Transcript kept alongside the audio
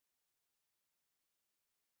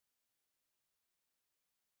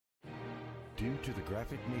Due to the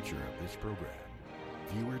graphic nature of this program,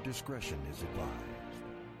 viewer discretion is advised.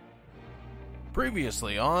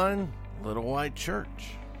 Previously on Little White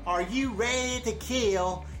Church. Are you ready to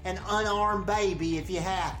kill an unarmed baby if you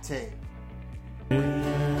have to? When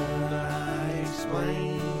I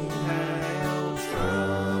explain how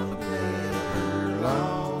Trump never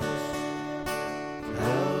lost,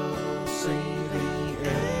 I'll see the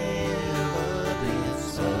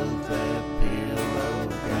evidence of that pillow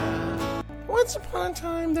guy. Once upon a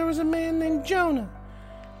time, there was a man named Jonah,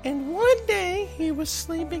 and one day he was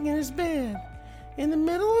sleeping in his bed, in the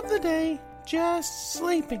middle of the day, just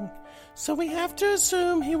sleeping. So we have to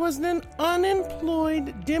assume he was an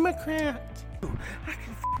unemployed Democrat. I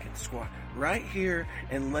can fucking squat right here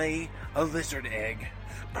and lay a lizard egg.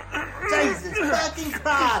 Jesus fucking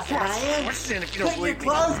Christ, man! Watch it if you don't Put your believe me.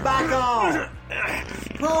 clothes back on!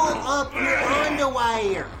 Pull up your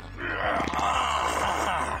underwear!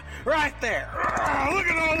 Right there! Look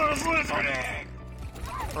at all those lizard eggs!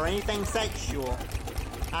 Or anything sexual.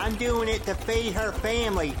 I'm doing it to feed her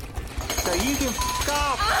family. So you can f***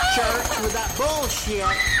 off, church, with that bullshit.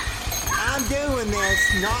 I'm doing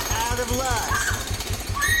this not out of lust.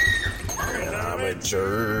 When I'm at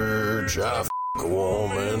church, I f*** a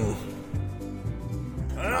woman.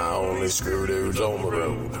 I only screw dudes on the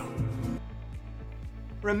road.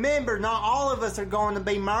 Remember, not all of us are going to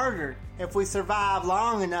be murdered if we survive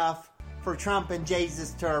long enough for Trump and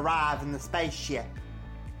Jesus to arrive in the spaceship.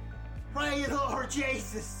 Praise Lord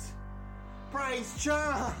Jesus. Praise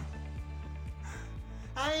Trump.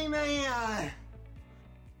 Amen.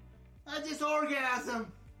 I just orgasmed.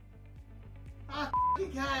 I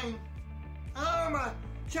f***ing came. Oh, my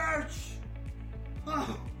church.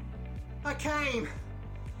 Oh, I came.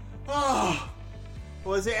 Oh,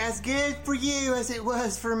 was it as good for you as it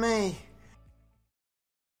was for me?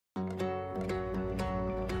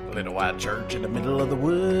 Little White Church in the middle of the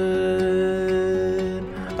wood,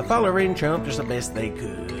 following Trump just the best they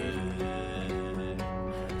could.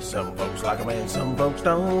 Some folks like him and some folks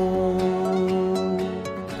don't.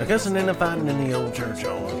 They're cussing and fighting in the old church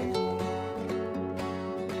home.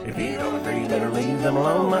 If you don't agree, better leave them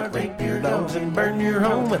alone. Might rape your dogs and burn your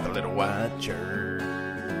home with a Little White Church.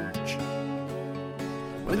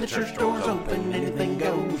 When the church doors open, anything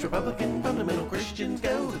goes. Republican, fundamental Christians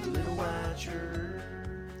go to the Little White Church.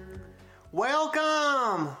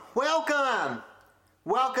 Welcome! Welcome!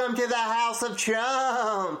 Welcome to the House of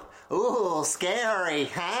Trump! Ooh, scary,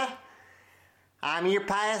 huh? I'm your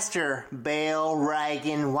pastor, Bill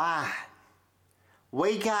Reagan White.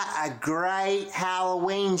 We got a great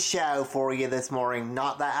Halloween show for you this morning.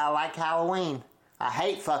 Not that I like Halloween. I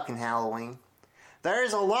hate fucking Halloween.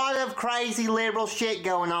 There's a lot of crazy liberal shit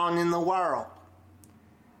going on in the world.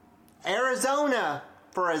 Arizona,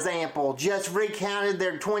 for example, just recounted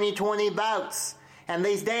their 2020 votes. And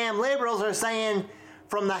these damn liberals are saying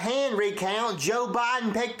from the hand recount, Joe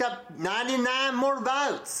Biden picked up 99 more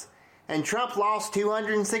votes. And Trump lost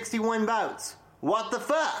 261 votes. What the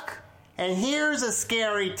fuck? And here's a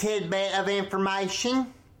scary tidbit of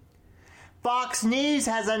information. Fox News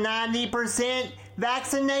has a 90%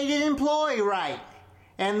 vaccinated employee rate.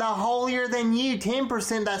 And the holier than you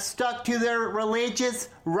 10% that stuck to their religious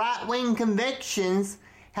right-wing convictions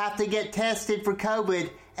have to get tested for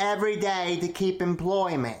COVID every day to keep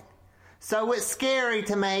employment. So it's scary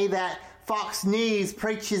to me that Fox News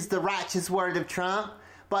preaches the righteous word of Trump,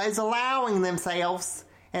 but is allowing themselves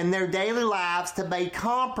and their daily lives to be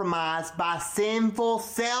compromised by sinful,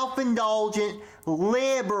 self-indulgent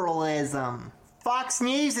liberalism. Fox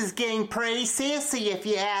News is getting pretty sissy if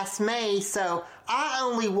you ask me, so I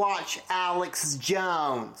only watch Alex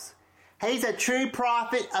Jones. He's a true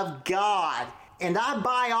prophet of God, and I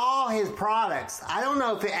buy all his products. I don't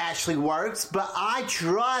know if it actually works, but I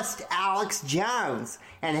trust Alex Jones.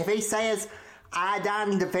 And if he says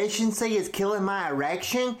iodine deficiency is killing my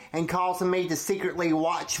erection and causing me to secretly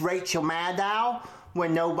watch Rachel Maddow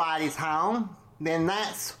when nobody's home, then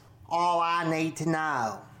that's all I need to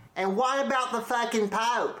know. And what about the fucking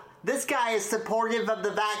Pope? This guy is supportive of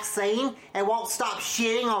the vaccine and won't stop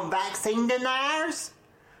shitting on vaccine deniers?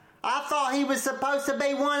 I thought he was supposed to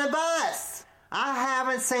be one of us. I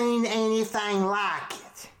haven't seen anything like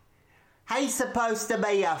it. He's supposed to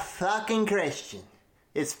be a fucking Christian.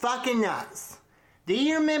 It's fucking nuts. Do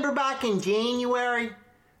you remember back in January,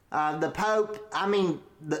 the Pope,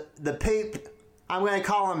 the Poop, I'm going to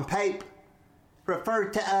call him Pope,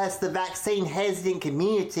 referred to us, the vaccine hesitant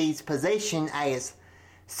community's position as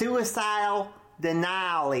suicidal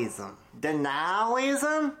denialism.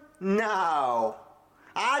 Denialism? No.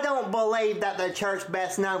 I don't believe that the church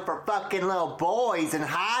best known for fucking little boys and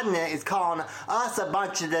hiding it is calling us a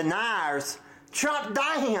bunch of deniers Trump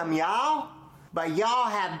damn, y'all. But y'all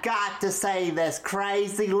have got to say this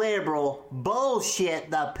crazy liberal bullshit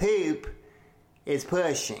the poop is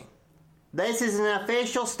pushing. This is an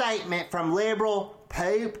official statement from liberal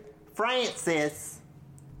Pope Francis.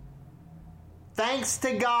 Thanks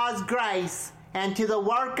to God's grace and to the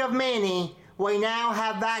work of many, we now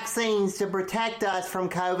have vaccines to protect us from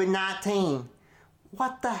COVID-19.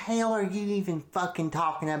 What the hell are you even fucking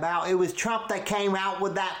talking about? It was Trump that came out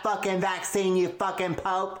with that fucking vaccine, you fucking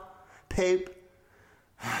poop.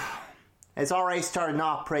 It's already starting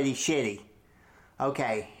off pretty shitty.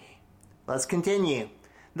 Okay, let's continue.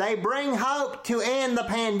 They bring hope to end the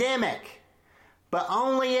pandemic, but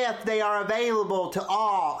only if they are available to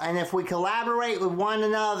all and if we collaborate with one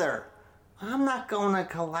another. I'm not gonna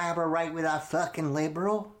collaborate with a fucking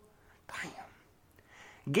liberal.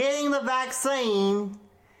 Damn. Getting the vaccine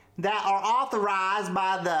that are authorized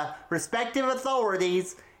by the respective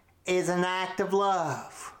authorities is an act of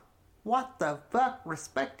love. What the fuck?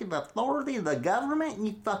 Respective authority of the government?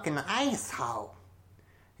 You fucking asshole.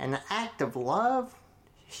 An act of love?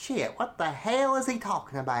 Shit, what the hell is he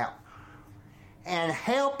talking about? And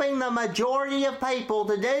helping the majority of people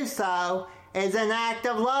to do so is an act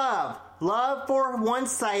of love. Love for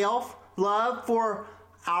oneself, love for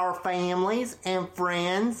our families and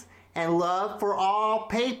friends, and love for all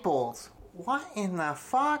peoples. What in the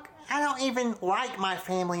fuck? I don't even like my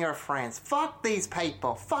family or friends. Fuck these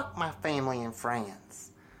people. Fuck my family and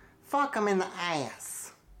friends. Fuck them in the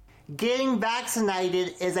ass. Getting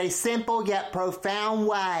vaccinated is a simple yet profound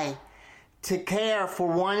way to care for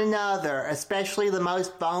one another, especially the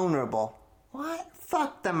most vulnerable. What?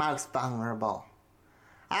 Fuck the most vulnerable.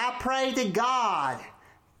 I pray to God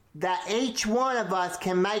that each one of us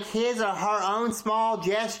can make his or her own small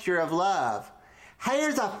gesture of love.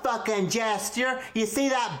 Here's a fucking gesture. You see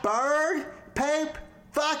that bird? Poop?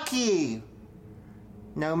 Fuck you.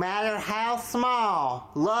 No matter how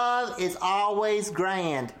small, love is always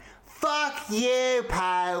grand. Fuck you,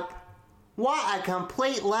 Pope. What a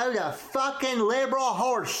complete load of fucking liberal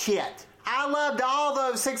horse shit. I loved all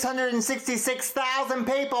those 666,000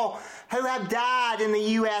 people who have died in the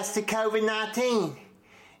U.S. to COVID-19.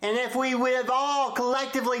 And if we would have all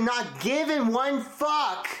collectively not given one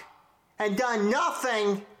fuck and done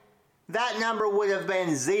nothing, that number would have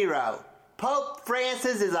been 0. Pope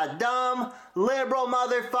Francis is a dumb, liberal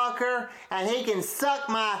motherfucker, and he can suck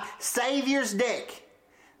my Savior's dick.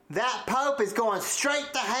 That Pope is going straight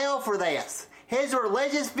to hell for this. His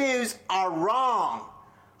religious views are wrong.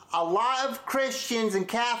 A lot of Christians and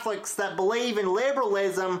Catholics that believe in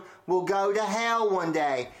liberalism will go to hell one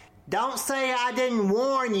day. Don't say I didn't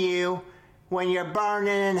warn you when you're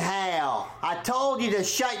burning in hell. I told you to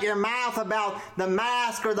shut your mouth about the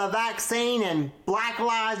mask or the vaccine and Black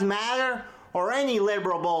Lives Matter or any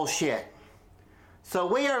liberal bullshit. So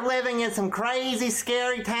we are living in some crazy,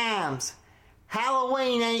 scary times.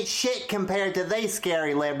 Halloween ain't shit compared to these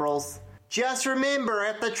scary liberals. Just remember,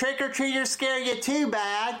 if the trick-or-treaters scare you too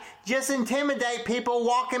bad, just intimidate people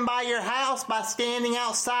walking by your house by standing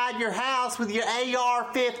outside your house with your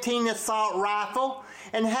AR-15 assault rifle,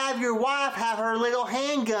 and have your wife have her little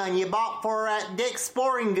handgun you bought for her at Dick's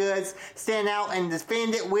Sporting Goods stand out and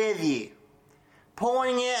defend it with you,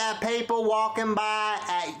 pointing it at people walking by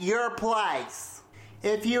at your place.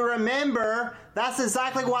 If you remember, that's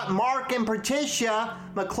exactly what Mark and Patricia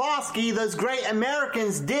McCloskey, those great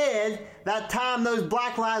Americans, did that time those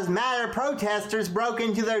Black Lives Matter protesters broke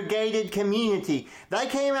into their gated community. They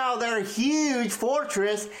came out of their huge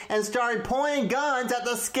fortress and started pointing guns at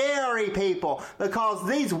the scary people because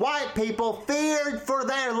these white people feared for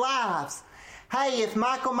their lives. Hey, if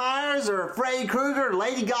Michael Myers or Freddy Krueger or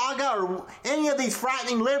Lady Gaga or any of these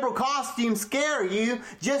frightening liberal costumes scare you,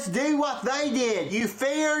 just do what they did. You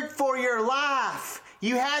feared for your life.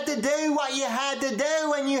 You had to do what you had to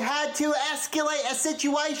do, and you had to escalate a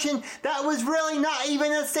situation that was really not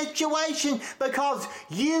even a situation because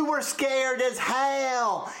you were scared as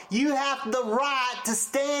hell. You have the right to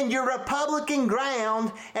stand your Republican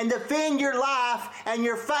ground and defend your life and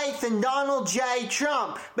your faith in Donald J.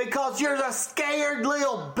 Trump because you're a scared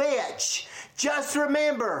little bitch. Just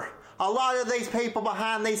remember, a lot of these people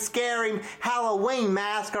behind these scary Halloween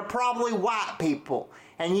masks are probably white people,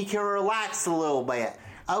 and you can relax a little bit.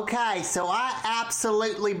 Okay, so I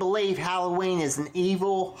absolutely believe Halloween is an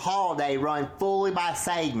evil holiday run fully by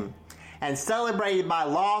Satan and celebrated by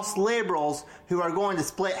lost liberals who are going to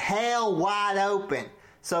split hell wide open.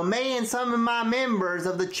 So me and some of my members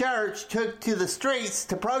of the church took to the streets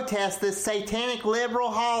to protest this satanic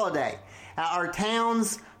liberal holiday at our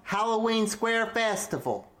town's Halloween Square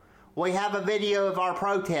Festival. We have a video of our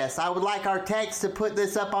protest. I would like our text to put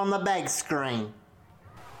this up on the big screen.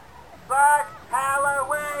 Fuck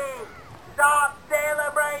Halloween! Stop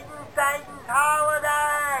celebrating Satan's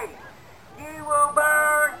holiday! You will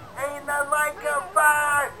burn in the lake of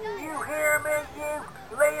fire! You hear me, you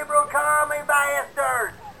liberal commie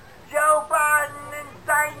bastards! Joe Biden and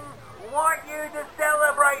Satan want you to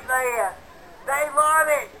celebrate this! They love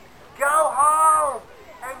it! Go home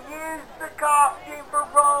and use the costume for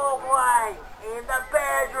role play in the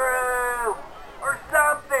bedroom or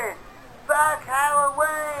something! Fuck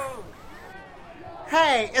Halloween!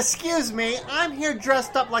 Hey, excuse me, I'm here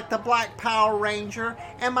dressed up like the Black Power Ranger,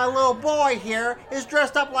 and my little boy here is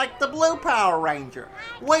dressed up like the Blue Power Ranger.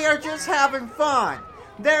 We are just having fun.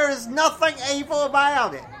 There is nothing evil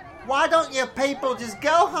about it. Why don't you people just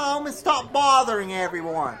go home and stop bothering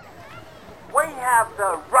everyone? We have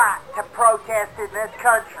the right to protest in this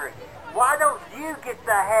country. Why don't you get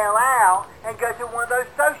the hell out and go to one of those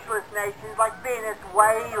socialist nations like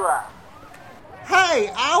Venezuela?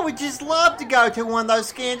 Hey, I would just love to go to one of those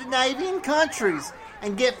Scandinavian countries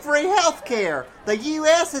and get free health care. The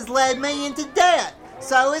U.S. has led me into debt,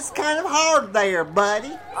 so it's kind of hard there,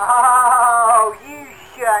 buddy. Oh, you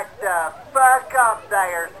shut the fuck up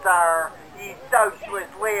there, sir, you socialist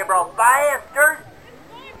liberal bastard.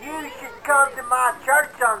 You should come to my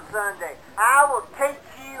church on Sunday. I will teach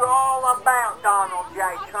you all about Donald J.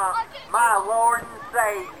 Trump, my Lord and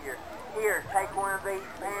Savior. Here, take one of these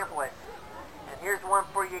pamphlets. Here's one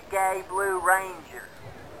for you gay Blue Ranger.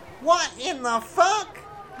 What in the fuck?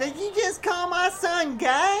 Did you just call my son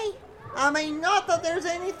gay? I mean, not that there's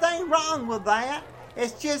anything wrong with that.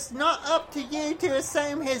 It's just not up to you to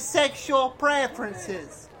assume his sexual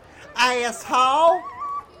preferences. Asshole!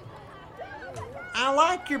 I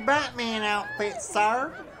like your Batman outfit,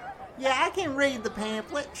 sir. Yeah, I can read the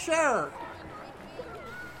pamphlet, sure.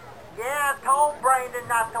 Yeah, I told Brandon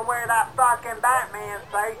not to wear that fucking Batman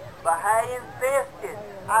suit, but he insisted.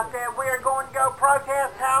 I said we're going to go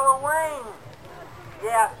protest Halloween.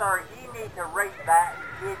 Yeah, sir, you need to read that.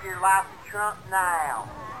 Give your life to Trump now.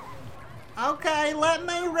 Okay, let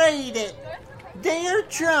me read it. Dear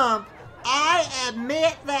Trump, I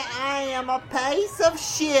admit that I am a piece of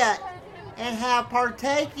shit and have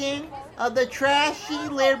partaken of the trashy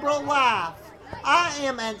liberal life. I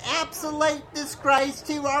am an absolute disgrace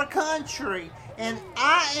to our country, and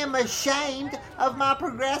I am ashamed of my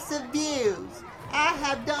progressive views. I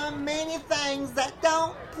have done many things that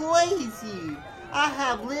don't please you. I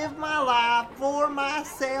have lived my life for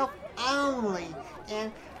myself only,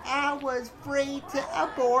 and I was free to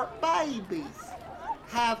abort babies,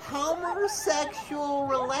 have homosexual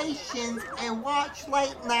relations, and watch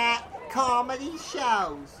late-night comedy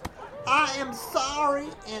shows. I am sorry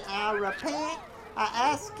and I repent. I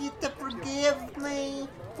ask you to forgive me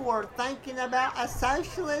for thinking about a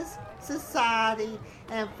socialist society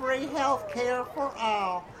and free health care for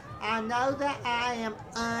all. I know that I am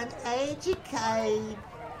uneducated,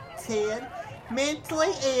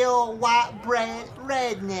 mentally ill, white-bread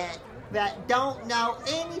redneck that don't know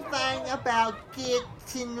anything about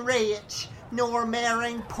getting rich nor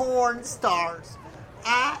marrying porn stars.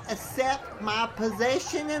 I accept my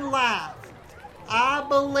position in life. I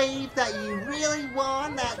believe that you really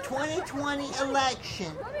won that 2020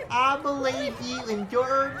 election. I believe you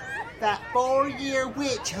endured that 4-year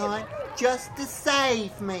witch hunt just to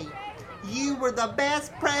save me. You were the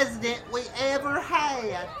best president we ever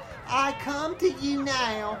had. I come to you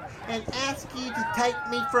now and ask you to take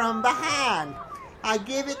me from behind. I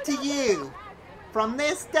give it to you. From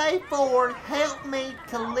this day forward, help me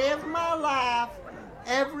to live my life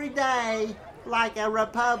every day like a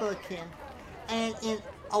Republican, and in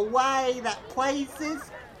a way that pleases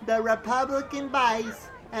the Republican base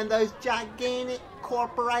and those gigantic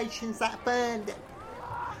corporations that fund it.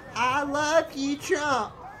 I love you,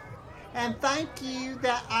 Trump, and thank you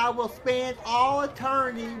that I will spend all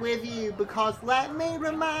eternity with you, because let me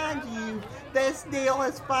remind you, this deal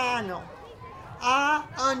is final. I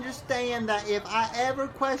understand that if I ever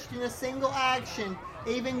question a single action,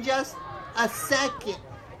 even just a second,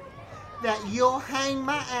 that you'll hang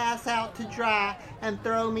my ass out to dry and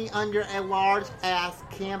throw me under a large ass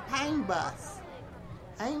campaign bus.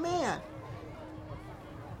 Amen.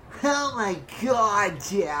 Oh my God,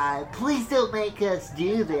 Dad, please don't make us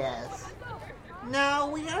do this. No,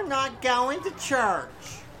 we are not going to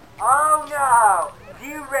church. Oh no,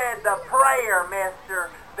 you read the prayer, mister.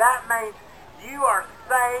 That means you are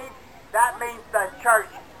saved. That means the church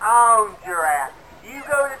owns your ass. You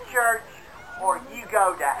go to church or you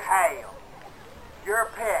go to hell. Your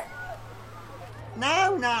pick.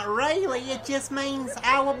 No, not really. It just means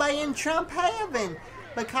I will be in Trump heaven.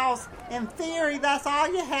 Because in theory, that's all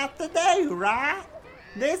you have to do, right?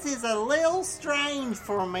 This is a little strange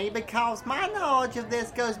for me because my knowledge of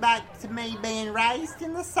this goes back to me being raised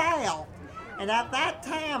in the South. And at that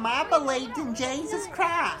time, I believed in Jesus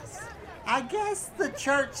Christ. I guess the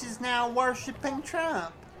church is now worshiping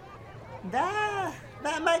Trump. That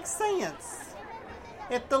makes sense.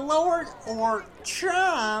 If the Lord or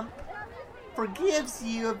Trump forgives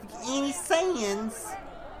you of any sins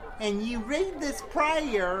and you read this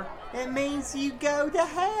prayer, it means you go to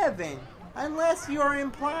heaven. Unless you're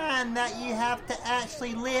implying that you have to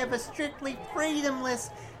actually live a strictly freedomless,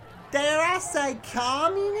 dare I say,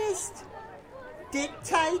 communist,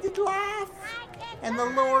 dictated life, and the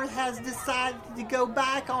Lord has decided to go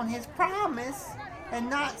back on his promise and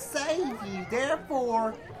not save you.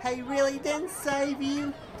 Therefore, he really didn't save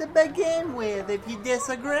you to begin with, if you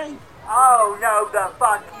disagree. Oh, no, the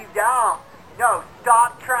fuck you don't. No,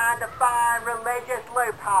 stop trying to find religious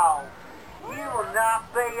loopholes. You will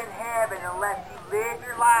not be in heaven unless you live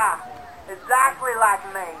your life exactly like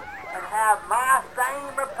me and have my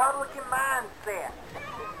same Republican mindset.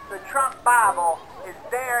 The Trump Bible is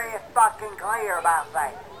very fucking clear about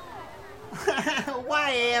that.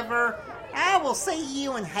 Whatever. I will see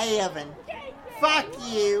you in heaven. Fuck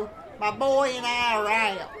you. My boy and I are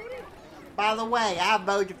out. By the way, I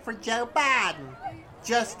voted for Joe Biden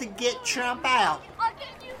just to get Trump out.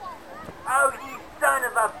 Oh, you son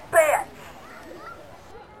of a bitch!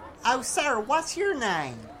 Oh, sir, what's your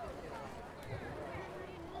name?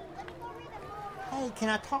 Hey, can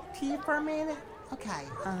I talk to you for a minute? Okay,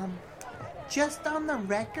 just on the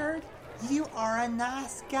record, you are a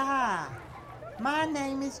nice guy. My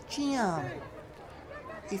name is Jim.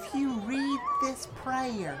 If you read this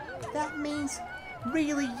prayer, that means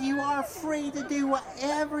really you are free to do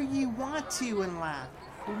whatever you want to in life.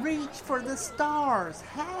 Reach for the stars.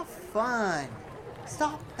 Have fun.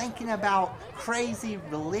 Stop thinking about crazy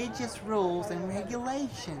religious rules and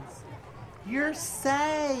regulations. You're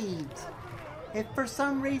saved. If for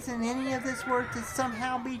some reason any of this were to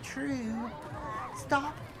somehow be true,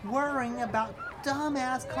 stop worrying about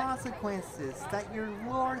dumbass consequences that your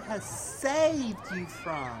Lord has saved you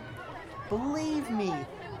from. Believe me,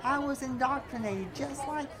 I was indoctrinated just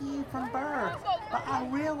like you from birth, but I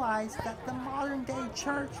realized that the modern day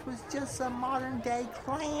church was just a modern day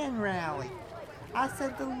Klan rally. I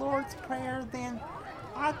said the Lord's Prayer, then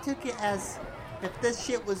I took it as, if this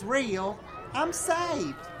shit was real, I'm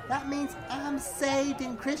saved. That means I'm saved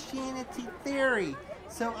in Christianity theory.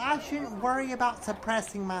 So I shouldn't worry about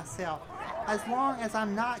suppressing myself, as long as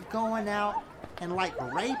I'm not going out and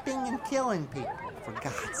raping and killing people, for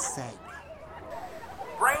God's sake.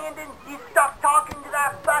 Brandon, you stop talking to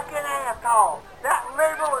that fucking asshole. That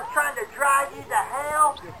liberal is trying to drive you to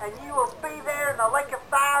hell, and you will be there in the lake of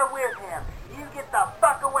fire with him. You get the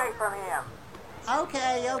fuck away from him.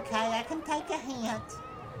 Okay, I can take a hint.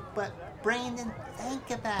 But, Brandon,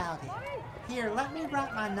 think about it. Here, let me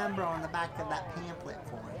write my number on the back of that pamphlet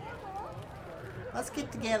for you. Let's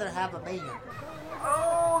get together and have a beer.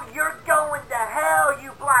 Oh, you're going to hell,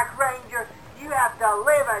 you Black Ranger. You have to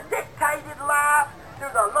live a dictated life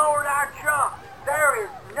through the Lord our Trump. There is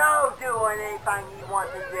no doing anything you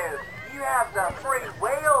want to do. You have the free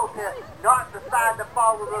will to not decide to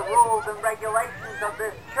follow the rules and regulations of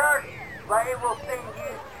this church, but it will send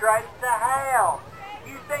you straight to hell.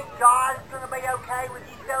 You think God is going to be okay with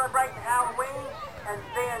you celebrating Halloween and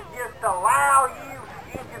then just allow you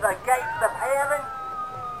into the gates of heaven?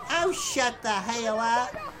 Oh, shut the hell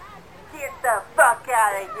up. Get the fuck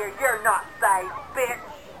out of here. You're not saved, bitch.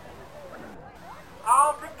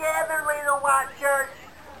 All together, little white church.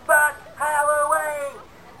 Fuck Halloween.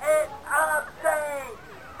 It's obscene.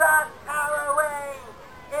 Fuck Halloween.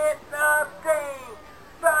 It's obscene.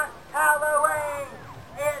 Fuck Halloween.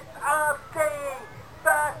 It's obscene.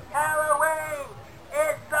 Fuck Halloween.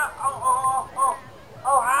 It's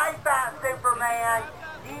Oh, hi, Fat Superman.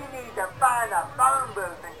 You need to find a phone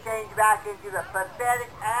booth and change back into the pathetic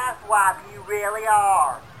asswipe you really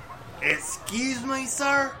are. Excuse me,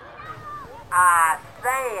 sir? I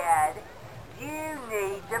said you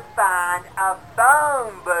need to find a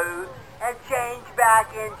phone booth and change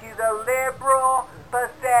back into the liberal,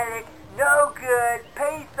 pathetic, no good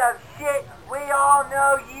piece of shit we all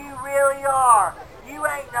know you really are. You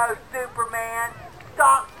ain't no Superman.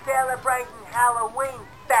 Stop celebrating Halloween,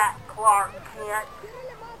 fat Clark Kent.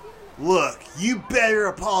 Look, you better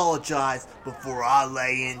apologize before I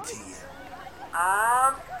lay into you.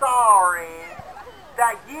 I'm sorry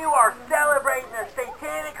that you are celebrating a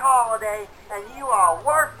satanic holiday and you are a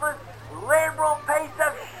worthless, liberal piece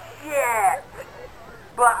of shit.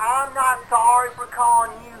 But I'm not sorry for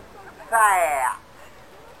calling you fat.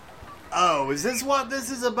 Oh, is this what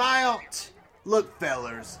this is about? Look,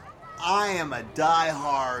 fellers, I am a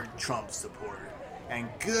die-hard Trump supporter. And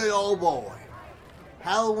good old boy,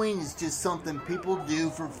 Halloween is just something people do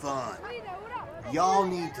for fun. Y'all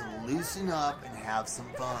need to loosen up and have some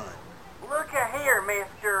fun. Look here,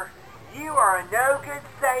 mister. You are a no-good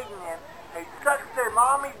Satanist who sucks their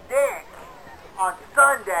mommy's dick on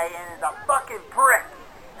Sunday and is a fucking prick.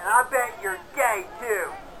 And I bet you're gay,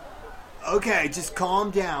 too. Okay, just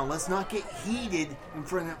calm down. Let's not get heated in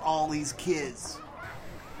front of all these kids.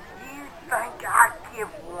 You think I give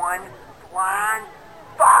one flying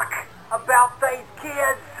fuck about these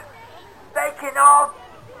kids? They can all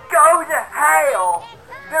go to hell.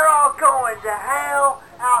 They're all going to hell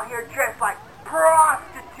out here dressed like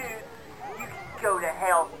prostitutes. You can go to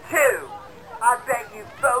hell too. I bet you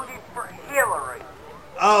voted for Hillary.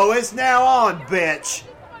 Oh, it's now on, bitch.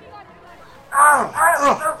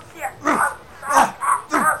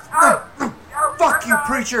 Fuck you,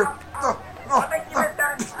 preacher. I think you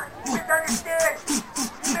misunderstood. You misunderstood.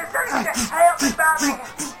 Help me, Batman.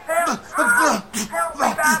 Help me,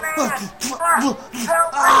 Batman.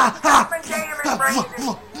 Help me, damn it,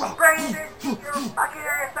 Brandon, you're a fucking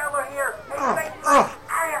ass over here.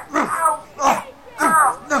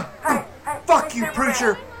 Fuck you,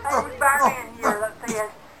 preacher. Hey, it was Batman here that said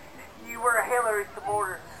you were a Hillary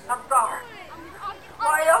supporter. I'm sorry.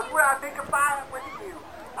 Why else would I pick a fight with you?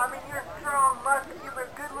 I mean, you're strong, muscular,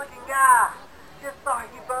 good-looking guy.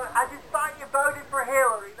 I just thought you voted for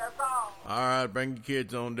Hillary. That's all. All right, bring your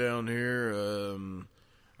kids on down here. I'm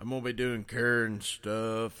gonna be doing Karen's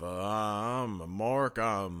stuff. I'm Mark.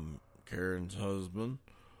 I'm Karen's husband.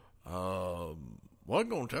 Wasn't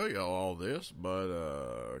gonna tell y'all all this, but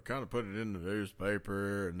I kind of put it in the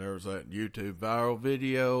newspaper, and there was that YouTube viral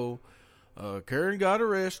video. Karen got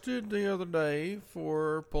arrested the other day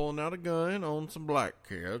for pulling out a gun on some black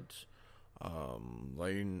kids.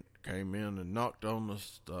 They came in and knocked on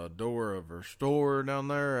the door of her store down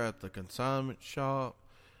there at the consignment shop,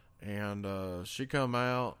 and she come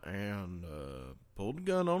out and pulled a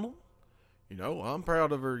gun on them. You know, I'm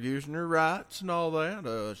proud of her using her rights and all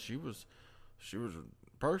that. She was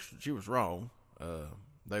wrong.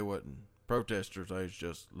 They wasn't protesters. They was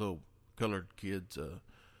just little colored kids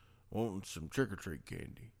wanting some trick-or-treat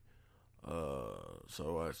candy.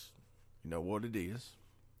 So that's, you know what it is.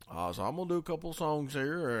 So I'm going to do a couple songs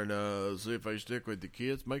here and see if they stick with the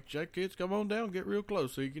kids. Make sure kids come on down, get real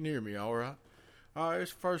close so you can hear me, all right? All right,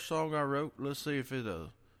 it's the first song I wrote. Let's see if it's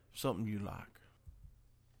something you like.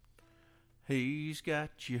 He's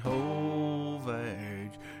got your whole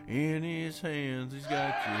vag in his hands. He's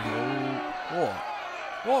got your whole...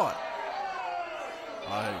 What?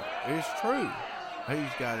 It's true.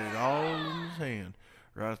 He's got it all in his hand.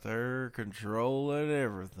 Right there, controlling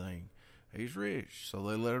everything. He's rich, so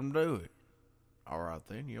they let him do it. All right,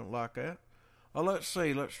 then. You don't like that? Let's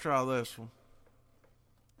see. Let's try this one.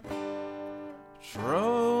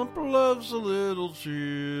 Trump loves the little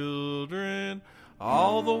children,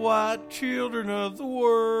 all the white children of the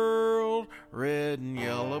world. Red and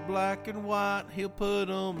yellow, black and white, he'll put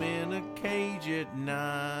them in a cage at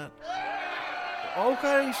night.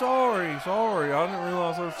 Okay, sorry. I didn't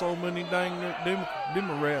realize there's so many dang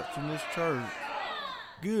Democrats in this church.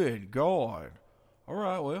 Good God. All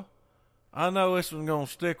right, well, I know this one's going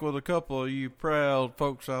to stick with a couple of you proud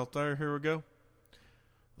folks out there. Here we go.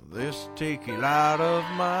 This tiki light of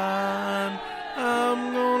mine,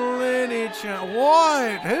 I'm going to let it shine.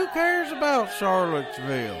 What? Who cares about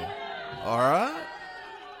Charlottesville? All right.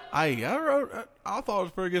 Hey, I thought it was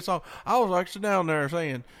a pretty good song. I was actually down there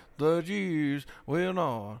saying, the Jews will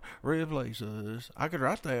not replace us. I could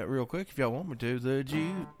write that real quick if y'all want me to. The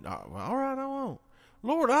Jews. All right, I won't.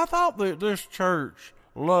 Lord, I thought that this church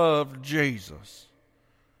loved Jesus.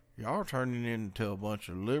 Y'all are turning into a bunch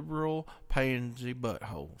of liberal pansy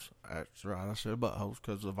buttholes. That's right, I said buttholes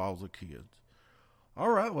because of all the kids. All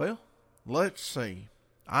right, well, let's see.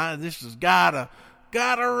 This has gotta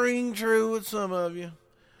ring true with some of you.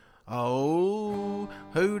 Oh,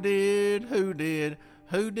 who did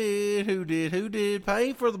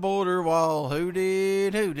pay for the border wall? Who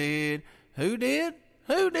did?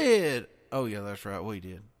 Oh, yeah, that's right, we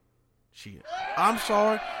did. Shit. I'm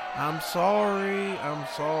sorry. All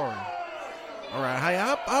right, hey,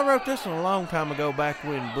 I wrote this one a long time ago back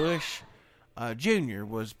when Bush Jr.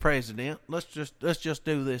 was president. Let's just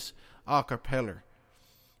do this a cappella.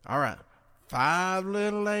 All right. 5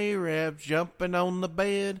 little Arabs jumping on the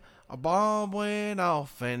bed. A bomb went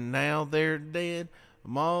off and now they're dead.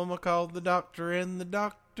 Mama called the doctor and the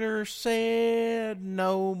doctor said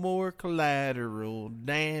no more collateral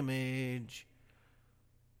damage.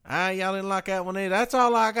 Y'all didn't like that one either. That's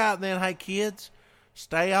all I got then. Hey, kids,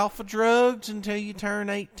 stay off of drugs until you turn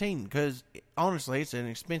 18. Because, honestly, it's an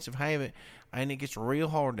expensive habit, and it gets real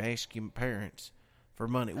hard to ask your parents for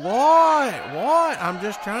money. What? I'm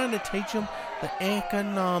just trying to teach them the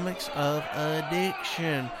economics of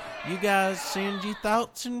addiction. You guys send your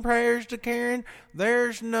thoughts and prayers to Karen.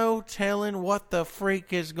 There's no telling what the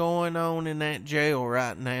freak is going on in that jail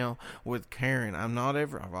right now with Karen.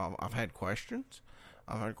 I've had questions.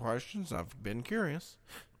 I've been curious.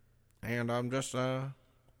 And I'm just, I'm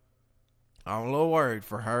a little worried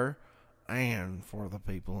for her and for the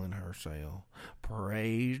people in her cell.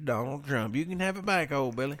 Praise Donald Trump. You can have it back,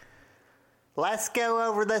 old Billy. Let's go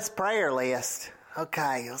over this prayer list.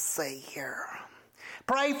 Okay, let's see here.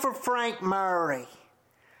 Pray for Frank Murray.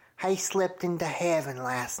 He slipped into heaven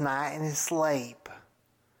last night in his sleep.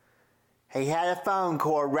 He had a phone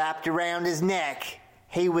cord wrapped around his neck.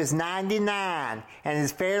 He was 99, and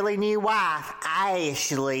his fairly new wife,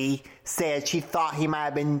 Ashley, said she thought he might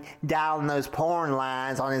have been dialing those porn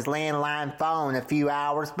lines on his landline phone a few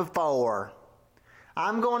hours before.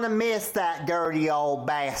 I'm going to miss that dirty old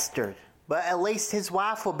bastard, but at least his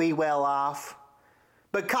wife will be well off.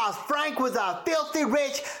 Because Frank was a filthy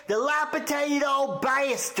rich, dilapidated old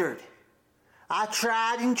bastard. I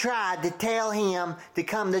tried to tell him to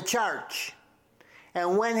come to church.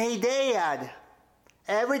 And when he did,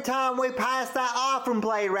 every time we passed that offering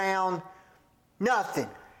plate around, nothing.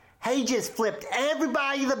 He just flipped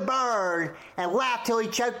everybody the bird and laughed till he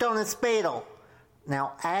choked on his spittle.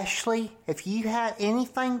 Now, Ashley, if you had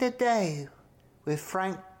anything to do with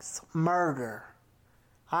Frank's murder,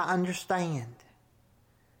 I understand.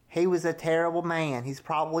 He was a terrible man. He's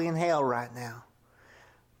probably in hell right now.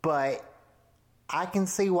 But I can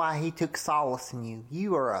see why he took solace in you.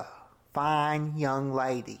 You are a fine young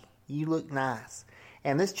lady. You look nice.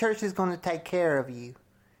 And this church is going to take care of you.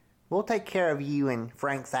 We'll take care of you in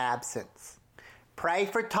Frank's absence. Pray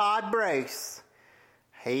for Todd Bruce.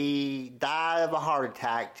 He died of a heart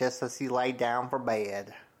attack just as he laid down for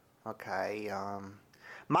bed. Okay,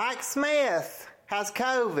 Mike Smith has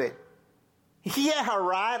COVID. Yeah,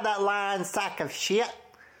 right, that lying sack of shit.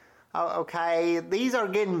 Oh, okay, these are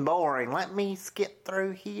getting boring. Let me skip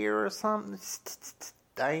through here or something.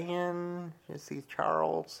 Dan, you see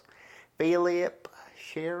Charles, Philip,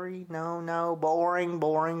 Sherry, no, boring,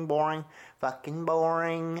 fucking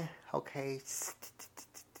boring. Okay.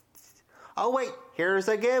 Oh, wait, here's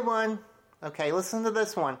a good one. Okay, listen to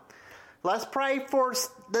this one. Let's pray for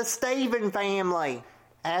the Stephen family.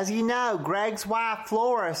 As you know, Greg's wife,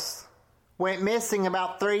 Flores, went missing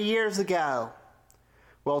about 3 years ago.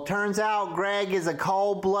 Well, turns out Greg is a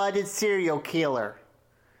cold-blooded serial killer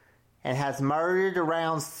and has murdered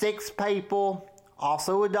around 6 people,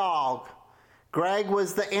 also a dog. Greg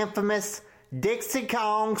was the infamous Dixie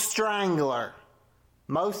Kong Strangler.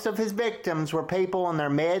 Most of his victims were people in their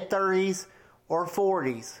mid-30s or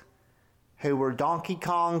 40s who were Donkey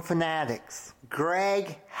Kong fanatics.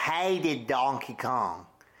 Greg hated Donkey Kong.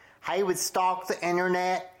 He would stalk the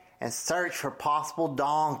internet and search for possible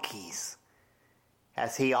donkeys,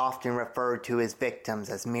 as he often referred to his victims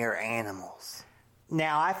as mere animals.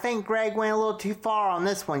 Now, I think Greg went a little too far on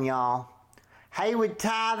this one, y'all. He would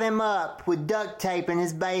tie them up with duct tape in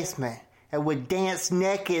his basement and would dance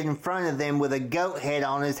naked in front of them with a goat head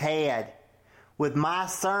on his head, with my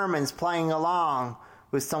sermons playing along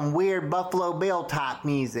with some weird Buffalo Bill type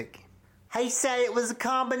music. He said it was a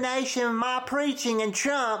combination of my preaching and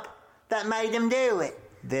Trump that made him do it.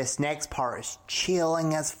 This next part is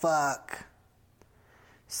chilling as fuck.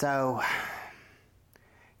 So,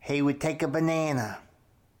 he would take a banana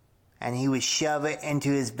and he would shove it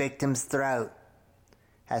into his victim's throat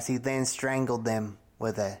as he then strangled them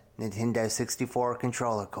with a Nintendo 64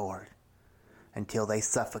 controller cord until they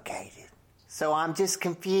suffocated. So I'm just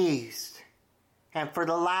confused, and for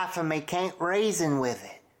the life of me can't reason with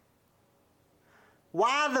it.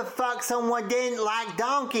 Why the fuck someone didn't like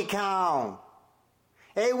Donkey Kong?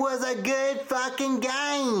 It was a good fucking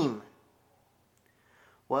game.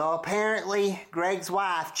 Well, apparently Greg's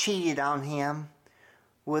wife cheated on him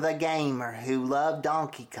with a gamer who loved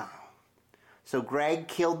Donkey Kong. So Greg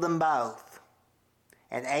killed them both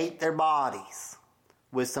and ate their bodies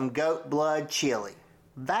with some goat blood chili.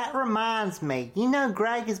 That reminds me, you know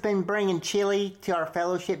Greg has been bringing chili to our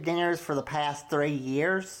fellowship dinners for the past 3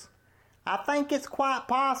 years. I think it's quite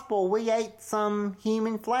possible we ate some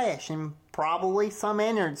human flesh and probably some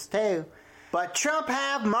innards too. But Trump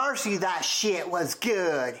have mercy, that shit was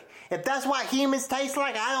good. If that's what humans taste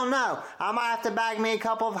like, I don't know. I might have to bag me a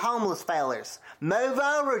couple of homeless fellers. Move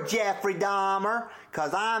over, Jeffrey Dahmer,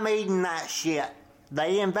 cause I'm eating that shit.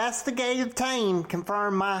 The investigative team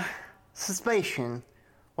confirmed my suspicion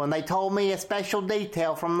when they told me a special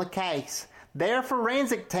detail from the case. Their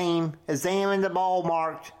forensic team examined the ball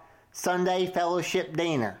marked Sunday Fellowship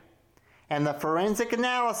dinner, and the forensic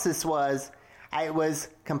analysis was it was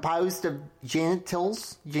composed of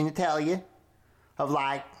genitalia of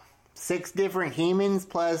like 6 different humans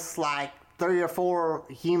plus like 3 or 4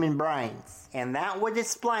 human brains. And that would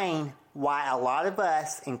explain why a lot of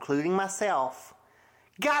us, including myself,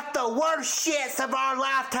 got the worst shits of our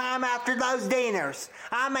lifetime after those dinners.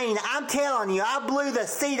 I mean, I'm telling you, I blew the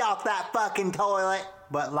seat off that fucking toilet.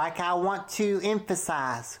 But like I want to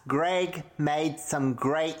emphasize, Greg made some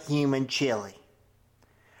great human chili.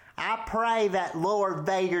 I pray that Lord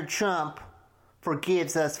Vader Trump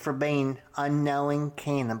forgives us for being unknowing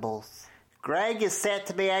cannibals. Greg is set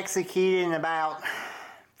to be executed in about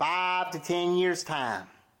 5 to 10 years' time.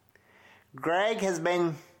 Greg has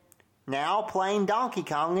been now playing Donkey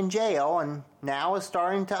Kong in jail and now is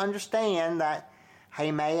starting to understand that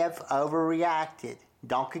he may have overreacted.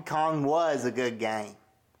 Donkey Kong was a good game.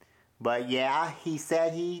 But yeah, he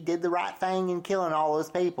said he did the right thing in killing all those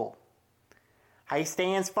people. He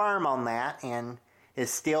stands firm on that and is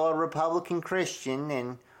still a Republican Christian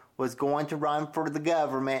and was going to run for the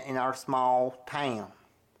government in our small town.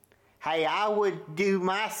 Hey, I would do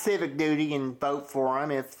my civic duty and vote for him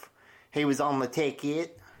if he was on the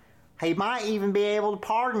ticket. He might even be able to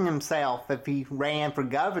pardon himself if he ran for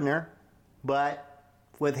governor, but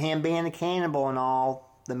with him being a cannibal and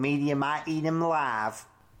all, the media might eat him alive.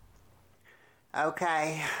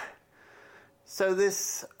 Okay, so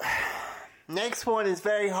this next one is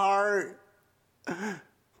very hard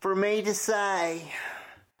for me to say.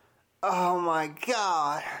 Oh my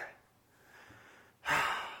God.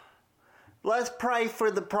 Let's pray for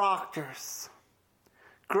the Proctors.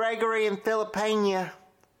 Gregory and Philippina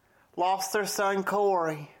lost their son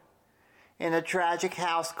Corey in a tragic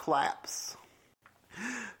house collapse.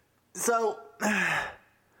 So,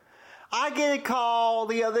 I get a call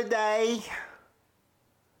the other day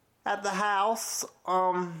at the house,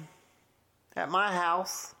 at my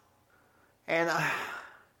house, and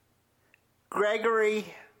Gregory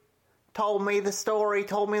told me the story,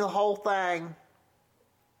 told me the whole thing,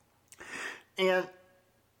 and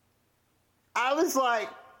I was like,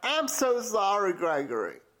 I'm so sorry,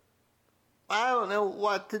 Gregory. I don't know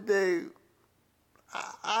what to do.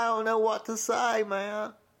 I don't know what to say,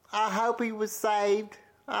 man. I hope he was saved.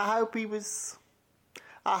 I hope your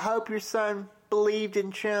son believed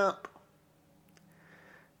in Trump.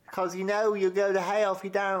 Because you know you'll go to hell if you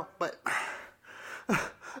don't. But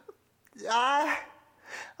I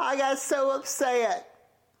got so upset.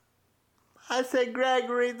 I said,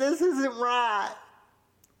 Gregory, this isn't right.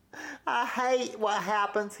 I hate what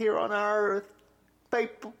happens here on earth.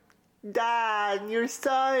 People die and your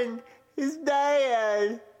son is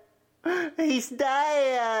dead. He's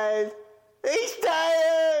dead. He's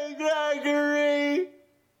dead, Gregory.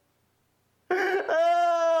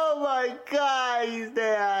 Oh my God, he's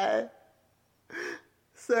dead.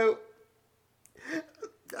 So,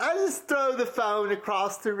 I just throw the phone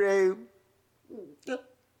across the room.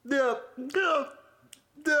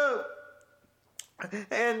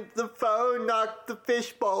 And the phone knocked the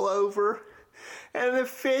fishbowl over. And the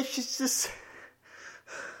fish is just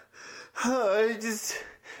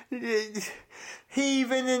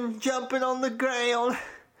heaving and jumping on the ground,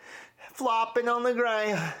 flopping on the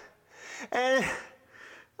ground. And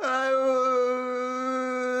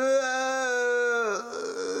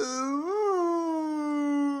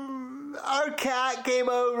our cat came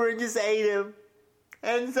over and just ate him.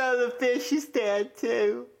 And so the fish is dead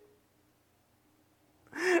too.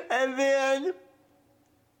 And then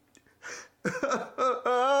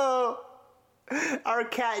our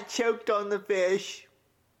cat choked on the fish.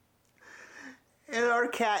 And our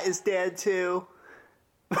cat is dead too.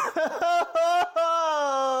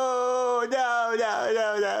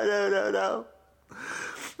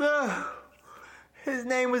 No. His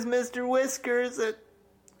name was Mr. Whiskers and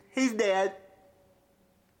he's dead.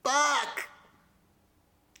 Fuck.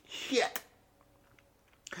 Shit.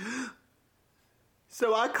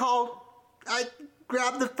 So I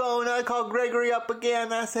grabbed the phone, I called Gregory up again,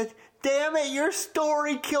 and I said, damn it, your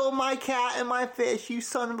story killed my cat and my fish, you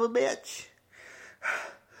son of a bitch.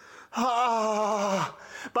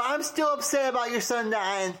 But I'm still upset about your son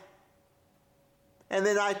dying. And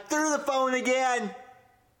then I threw the phone again.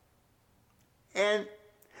 And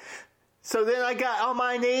so then I got on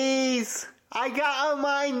my knees.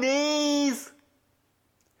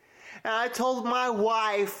 And I told my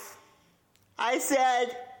wife, I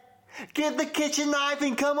said, get the kitchen knife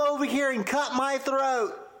and come over here and cut my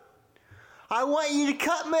throat. I want you to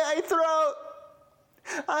cut my throat.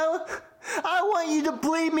 I want you to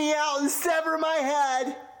bleed me out and sever my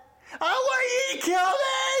head. I want you to kill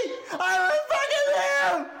me. I want to fucking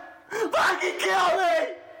live. Fucking kill me.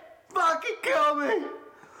 Fucking kill me.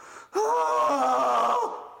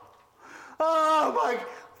 Oh my,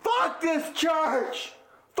 fuck this church.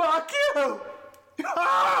 Fuck you.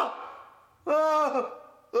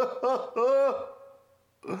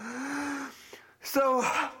 So,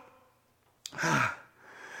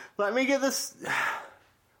 let me get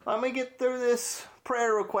through this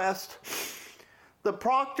prayer request. The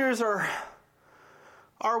Proctors are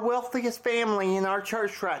our wealthiest family in our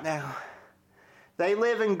church right now. They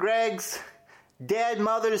live in Greg's dead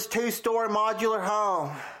mother's 2-story modular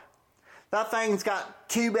home. That thing's got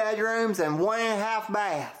 2 bedrooms and 1.5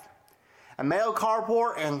 bath, a metal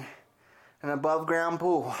carport, and an above ground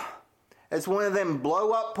pool. It's one of them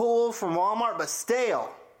blow up pools from Walmart, but still,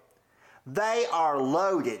 they are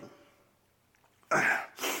loaded.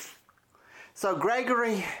 So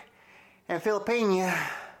Gregory and Philippina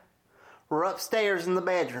were upstairs in the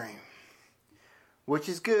bedroom, which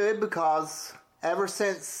is good because ever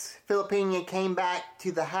since Philippina came back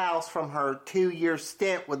to the house from her 2-year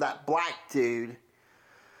stint with that black dude,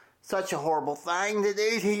 such a horrible thing to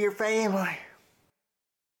do to your family.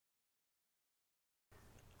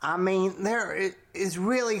 I mean, there is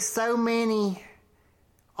really so many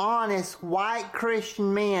honest white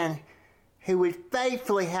Christian men who would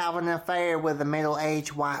faithfully have an affair with a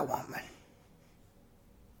middle-aged white woman.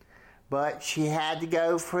 But she had to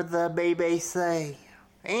go for the BBC.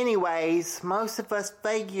 Anyways, most of us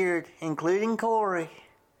figured, including Corey,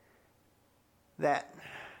 that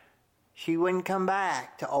she wouldn't come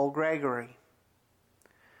back to old Gregory.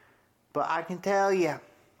 But I can tell you,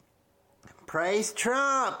 praise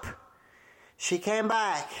Trump, she came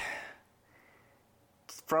back.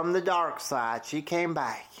 From the dark side, she came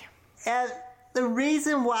back. And the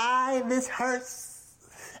reason why this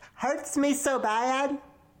hurts me so bad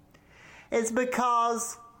is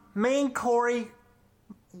because me and Corey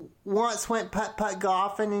once went putt-putt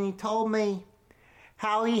golfing, and he told me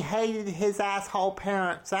how he hated his asshole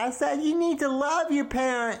parents. I said, you need to love your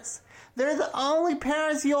parents. They're the only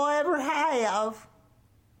parents you'll ever have.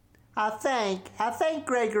 I think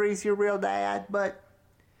Gregory's your real dad, but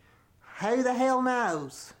who the hell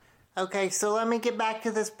knows? Okay, so let me get back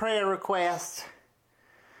to this prayer request.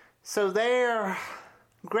 So there,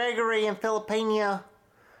 Gregory and Philippina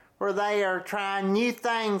were there trying new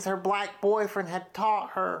things her black boyfriend had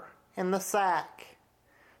taught her in the sack.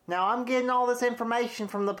 Now, I'm getting all this information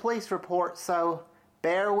from the police report, so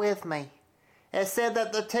bear with me. It said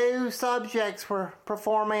that the 2 subjects were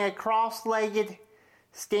performing a cross-legged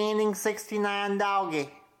standing 69 doggy,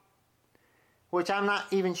 which I'm not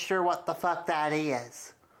even sure what the fuck that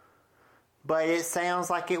is. But it sounds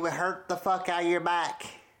like it would hurt the fuck out of your back.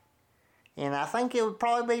 And I think it would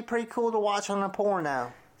probably be pretty cool to watch on a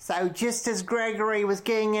porno. So just as Gregory was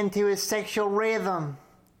getting into his sexual rhythm,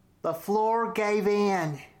 the floor gave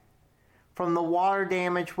in from the water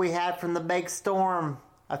damage we had from the big storm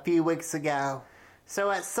a few weeks ago. So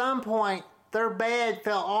at some point, their bed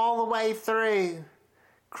fell all the way through,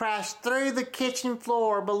 crashed through the kitchen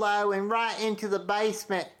floor below and right into the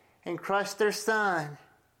basement and crushed their son,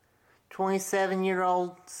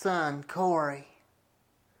 27-year-old son, Corey.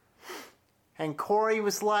 And Corey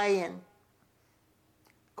was lying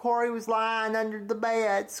under the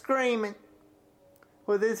bed, screaming,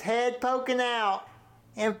 with his head poking out.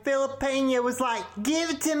 And Philippina was like, give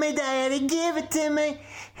it to me, Daddy, give it to me.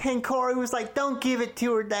 And Corey was like, don't give it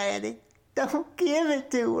to her, Daddy. Don't give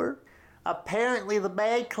it to her. Apparently the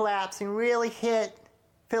bed collapsed and really hit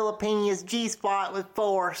Philippina's G-spot with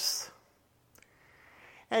force.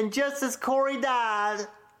 And just as Corey died,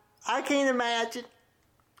 I can't imagine,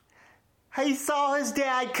 he saw his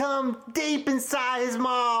dad come deep inside his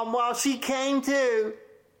mom while she came to.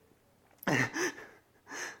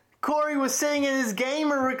 Corey was sitting in his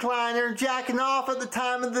gamer recliner, jacking off at the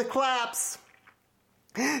time of the collapse.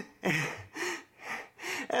 And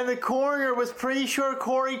the coroner was pretty sure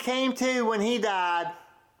Corey came to when he died.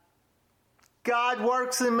 God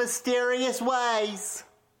works in mysterious ways.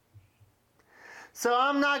 So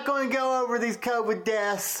I'm not going to go over these COVID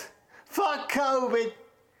deaths. Fuck COVID.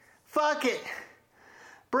 Fuck it.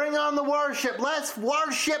 Bring on the worship. Let's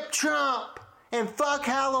worship Trump. And fuck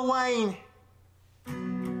Halloween.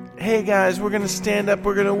 Hey guys, we're gonna stand up,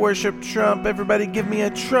 we're gonna worship Trump. Everybody give me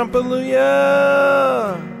a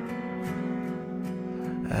Trump-alleluia!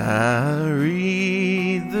 I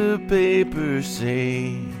read the papers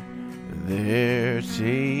say they're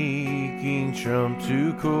taking Trump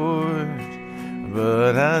to court.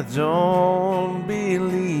 but I don't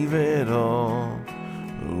believe at all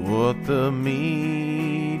what the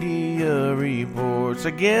media reports.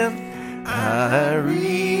 Again, I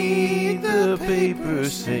read the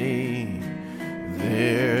papers say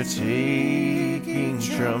they're taking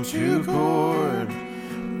Trump to court,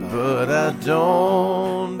 but I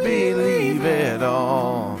don't believe at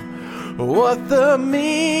all what the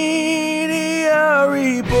media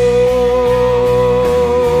reports.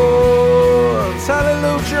 Hallelujah.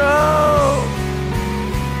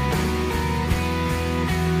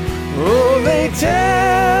 Oh, they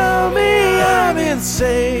tell me I'm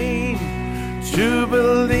insane to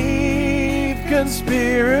believe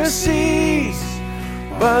conspiracies,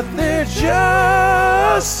 but they're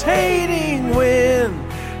just hating when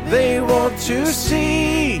they want to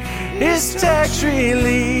see his tax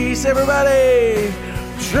release. Everybody,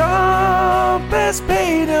 Trump has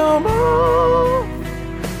paid them all.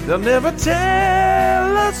 They'll never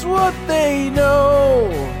tell us what they know.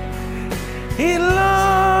 He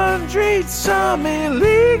laundried some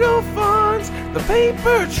illegal funds. The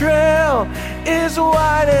paper trail is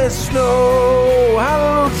white as snow.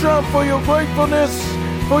 Hallelujah, Trump, for your gratefulness,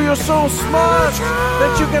 for you're so smart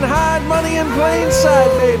that you can hide money in plain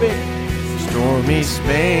sight, baby. Stormy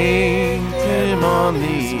spanked him on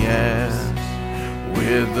the ass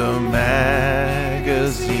with a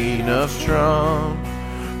magazine of Trump,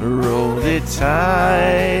 rolled it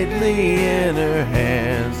tightly in her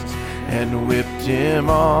hands, and whipped him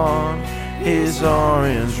on his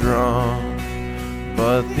orange rum.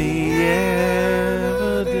 But the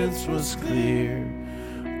evidence was clear.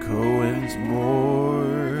 Cohen's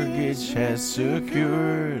mortgage has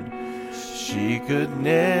secured. She could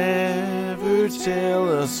never tell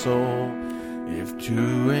a soul if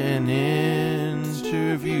to an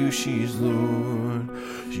interview she's lured.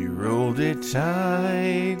 She rolled it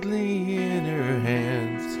tightly in her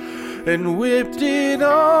hands and whipped it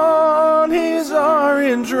on his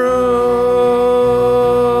orange rum.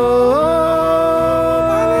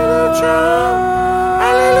 Hallelujah, Trump!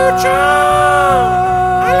 Hallelujah, Trump!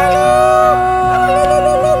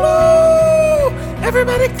 Hallelujah!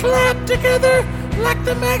 Everybody clap together like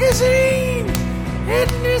the magazine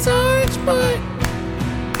hitting his orange butt.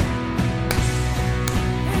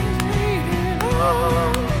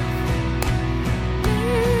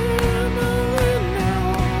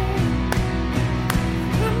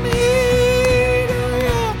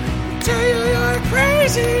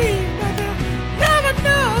 Crazy, but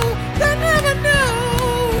they'll never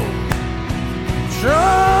know.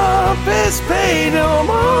 Trump has paid them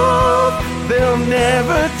off. They'll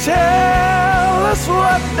never tell us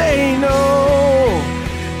what they know.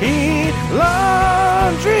 He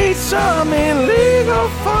laundried some illegal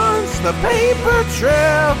funds. The paper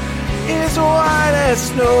trail is white as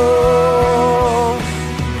snow.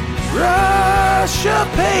 Russia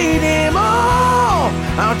paid him all.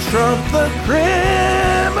 Now Trump the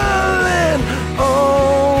Kremlin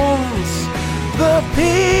owns. The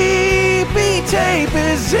PP tape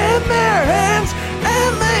is in their hands,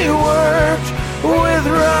 and they worked with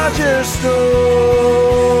Roger Stone.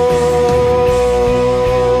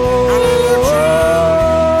 Hallelujah.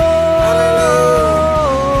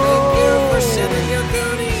 Thank you for sending your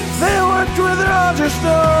goodies. They worked with Roger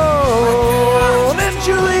Stone and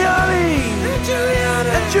Giuliani.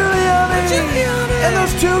 And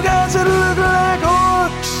those two guys that look like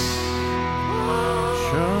orcs.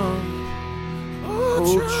 Trump,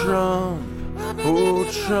 oh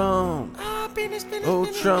Trump, oh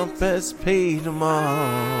Trump has paid them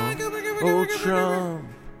all. Oh Trump,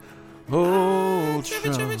 oh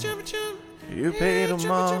Trump, you paid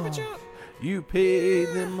them all. You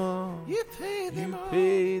paid them all. You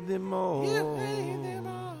paid them all.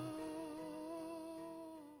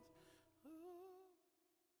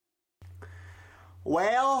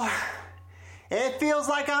 Well, it feels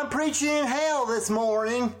like I'm preaching in hell this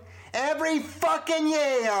morning. Every fucking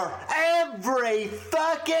year,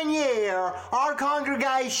 our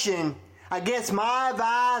congregation, against my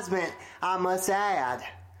advisement, I must add,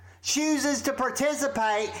 chooses to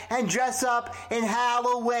participate and dress up in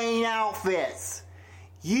Halloween outfits.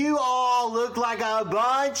 You all look like a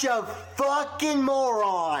bunch of fucking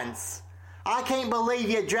morons. I can't believe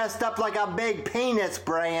you dressed up like a big penis,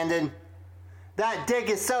 Brandon. That dick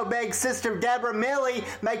is so big, Sister Deborah Millie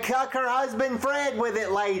may cuck her husband Fred with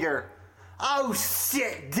it later. Oh,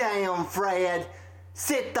 sit down, Fred.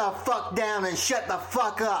 Sit the fuck down and shut the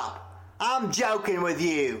fuck up. I'm joking with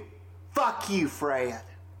you. Fuck you, Fred.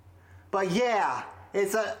 But yeah,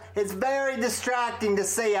 it's very distracting to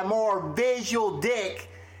see a more visual dick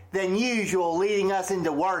than usual leading us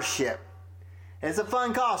into worship. It's a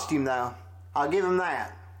fun costume, though. I'll give them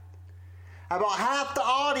that. About half the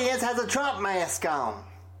audience has a Trump mask on.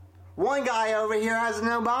 One guy over here has an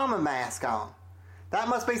Obama mask on. That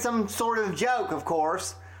must be some sort of joke, of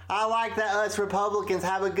course. I like that us Republicans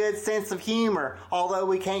have a good sense of humor, although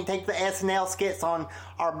we can't take the SNL skits on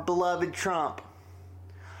our beloved Trump.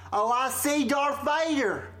 Oh, I see Darth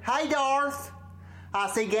Vader. Hey, Darth. I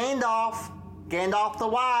see Gandalf. Gandalf the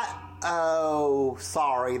White. Oh,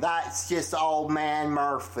 sorry. That's just old man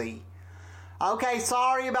Murphy. Okay,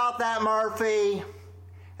 sorry about that, Murphy.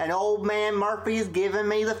 And old man Murphy is giving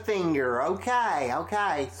me the finger.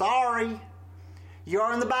 Okay. Sorry.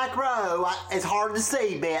 You're in the back row. It's hard to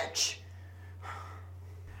see, bitch.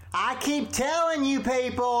 I keep telling you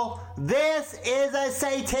people, this is a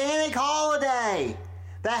satanic holiday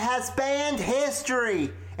that has spanned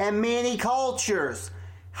history and many cultures.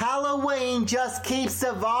 Halloween just keeps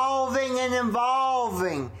evolving and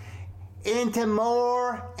evolving into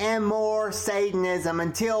more and more Satanism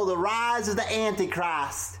until the rise of the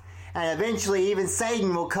Antichrist, and eventually even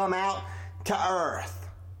Satan will come out to earth.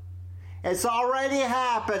 It's already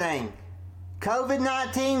happening.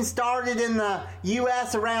 COVID-19 started in the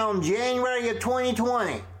U.S. around January of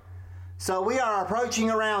 2020. So we are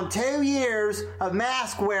approaching around 2 years of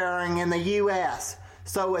mask wearing in the U.S.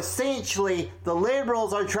 So essentially, the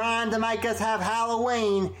liberals are trying to make us have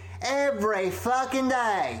Halloween every fucking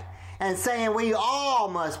day and saying we all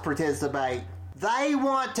must participate. They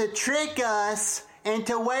want to trick us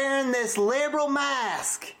into wearing this liberal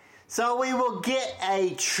mask so we will get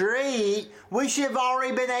a treat we should have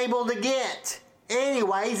already been able to get.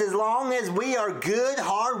 Anyways, as long as we are good,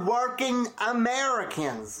 hard-working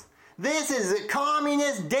Americans. This is a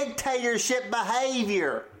communist dictatorship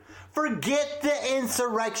behavior. Forget the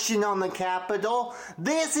insurrection on the Capitol.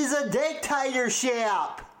 This is a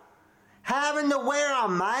dictatorship. Having to wear a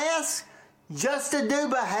mask just to do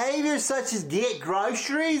behaviors such as get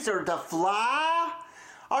groceries or to fly?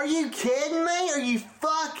 Are you kidding me? Are you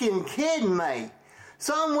fucking kidding me?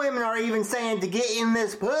 Some women are even saying to get in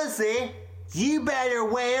this pussy, you better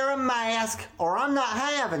wear a mask or I'm not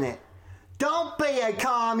having it. Don't be a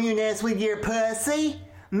communist with your pussy.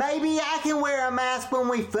 Maybe I can wear a mask when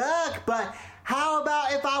we fuck, but how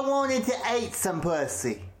about if I wanted to eat some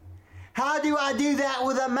pussy? How do I do that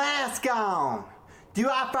with a mask on? Do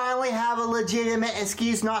I finally have a legitimate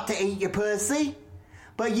excuse not to eat your pussy?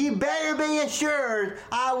 But you better be assured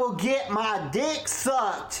I will get my dick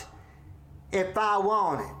sucked if I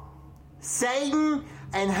want it. Satan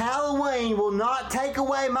and Halloween will not take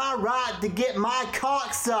away my right to get my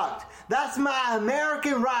cock sucked. That's my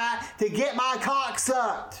American right to get my cock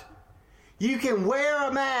sucked. You can wear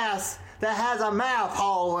a mask that has a mouth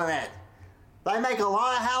hole in it. They make a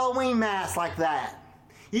lot of Halloween masks like that.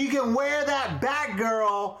 You can wear that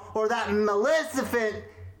Batgirl or that Maleficent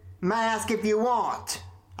mask if you want.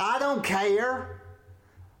 I don't care.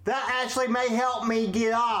 That actually may help me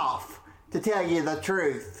get off, to tell you the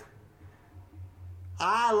truth.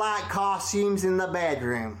 I like costumes in the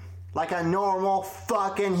bedroom, like a normal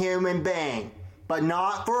fucking human being. But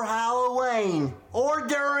not for Halloween, or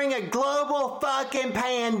during a global fucking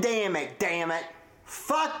pandemic, damn it.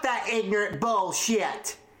 Fuck that ignorant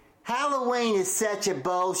bullshit. Halloween is such a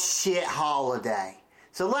bullshit holiday.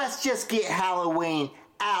 So let's just get Halloween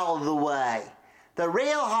out of the way. The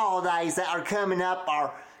real holidays that are coming up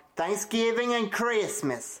are Thanksgiving and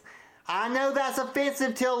Christmas. I know that's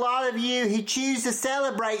offensive to a lot of you who choose to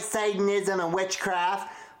celebrate Satanism and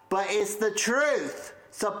witchcraft, but it's the truth,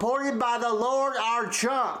 supported by the Lord our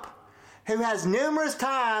Trump, who has numerous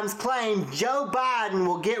times claimed Joe Biden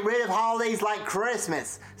will get rid of holidays like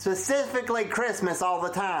Christmas, specifically Christmas all the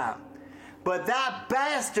time. But that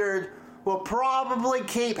bastard will probably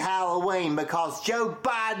keep Halloween because Joe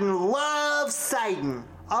Biden loves Satan.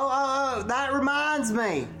 Oh, that reminds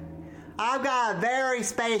me. I've got a very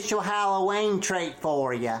special Halloween treat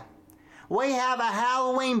for you. We have a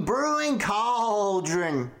Halloween brewing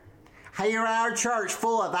cauldron here at our church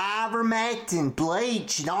full of ivermectin,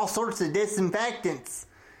 bleach, and all sorts of disinfectants,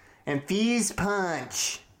 and fused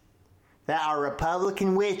punch that our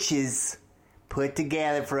Republican witches put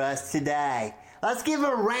together for us today. Let's give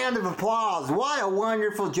them a round of applause. What a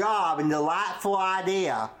wonderful job and delightful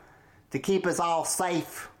idea to keep us all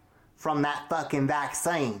safe from that fucking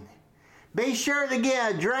vaccine. Be sure to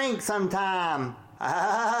get a drink sometime.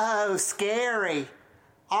 Oh, scary.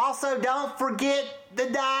 Also, don't forget the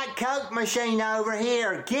Diet Coke machine over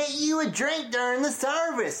here. Get you a drink during the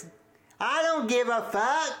service. I don't give a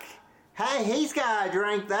fuck. Hey, he's got a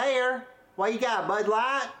drink there. What, you got a Bud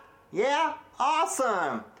Light? Yeah?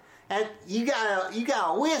 Awesome. And you got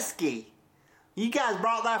a whiskey. You guys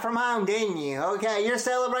brought that from home, didn't you? Okay, you're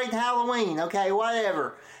celebrating Halloween. Okay,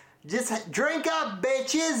 whatever. Just drink up,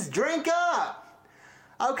 bitches. Drink up.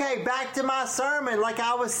 Okay, back to my sermon. Like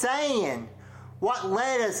I was saying, what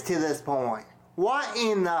led us to this point? What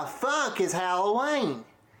in the fuck is Halloween?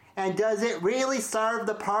 And does it really serve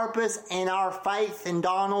the purpose in our faith in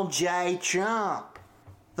Donald J. Trump?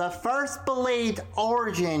 The first believed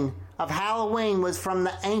origin of Halloween was from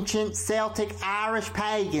the ancient Celtic Irish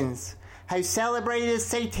pagans, who celebrated a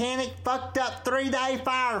satanic, fucked up 3-day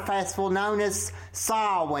fire festival known as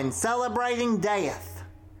Samhain, celebrating death.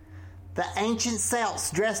 The ancient Celts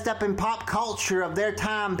dressed up in pop culture of their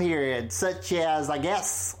time period, such as, I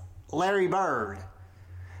guess, Larry Bird.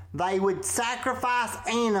 They would sacrifice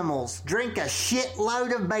animals, drink a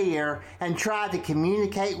shitload of beer, and try to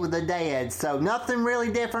communicate with the dead. So nothing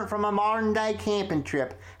really different from a modern day camping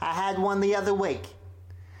trip. I had one the other week.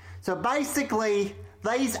 So basically,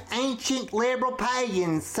 these ancient liberal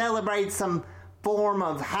pagans celebrated some form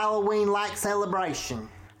of Halloween-like celebration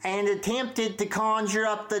and attempted to conjure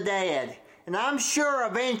up the dead. And I'm sure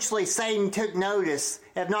eventually Satan took notice,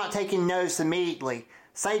 if not taking notice immediately.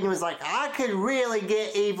 Satan was like, I could really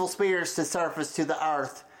get evil spirits to surface to the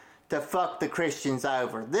earth to fuck the Christians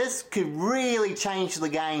over. This could really change the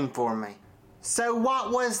game for me. So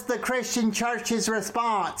what was the Christian church's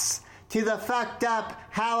response to the fucked up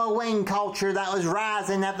Halloween culture that was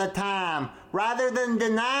rising at the time? Rather than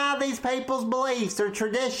deny these people's beliefs or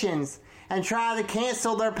traditions and try to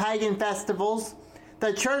cancel their pagan festivals,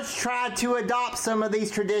 the church tried to adopt some of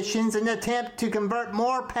these traditions and attempt to convert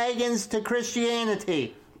more pagans to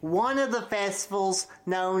Christianity. One of the festivals,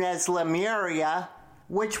 known as Lemuria,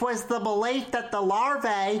 which was the belief that the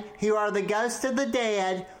larvae, who are the ghosts of the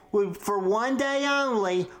dead, would for one day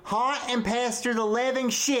only haunt and pester the living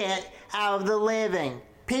shit out of the living.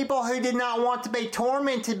 People who did not want to be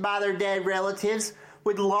tormented by their dead relatives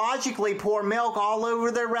would logically pour milk all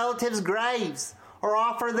over their relatives' graves or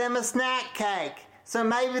offer them a snack cake. So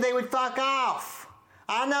maybe they would fuck off.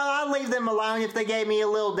 I know I'd leave them alone if they gave me a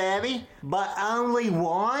little Debbie. But only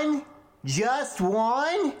one? Just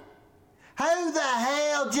one? Who the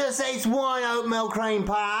hell just eats one oatmeal cream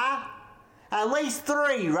pie? At least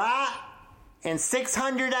 3, right? In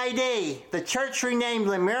 600 AD, the church renamed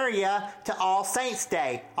Lemuria to All Saints'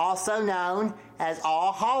 Day, also known as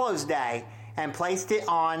All Hallows' Day, and placed it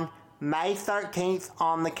on May 13th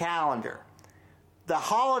on the calendar. The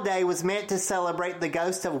holiday was meant to celebrate the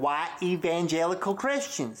ghosts of white evangelical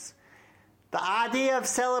Christians. The idea of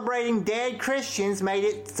celebrating dead Christians made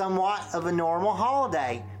it somewhat of a normal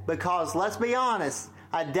holiday because, let's be honest,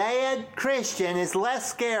 a dead Christian is less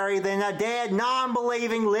scary than a dead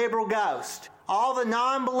non-believing liberal ghost. All the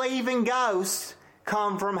non-believing ghosts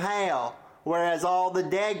come from hell, whereas all the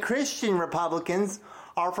dead Christian Republicans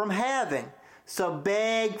are from heaven. So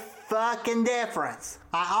big fucking difference.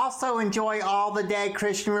 I also enjoy all the dead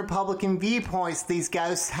Christian Republican viewpoints these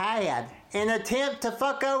ghosts had. In an attempt to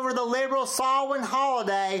fuck over the liberal Samhain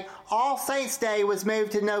holiday, All Saints' Day was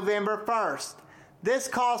moved to November 1st. This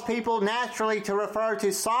caused people naturally to refer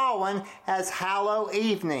to Samhain as Hallow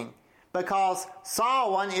Evening, because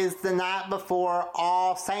Samhain is the night before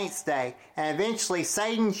All Saints' Day, and eventually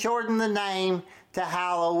Satan shortened the name to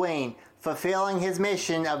Halloween, fulfilling his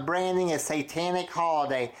mission of branding a satanic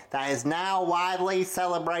holiday that is now widely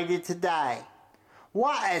celebrated today.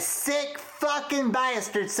 What a sick fucking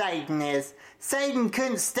bastard Satan is. Satan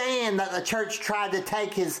couldn't stand that the church tried to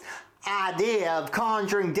take his idea of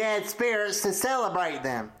conjuring dead spirits to celebrate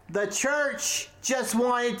them. The church just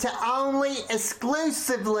wanted to only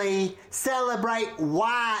exclusively celebrate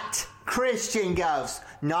white Christian ghosts,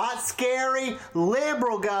 not scary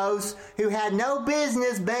liberal ghosts who had no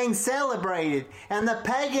business being celebrated. And the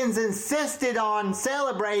pagans insisted on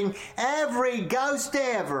celebrating every ghost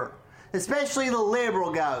ever, especially the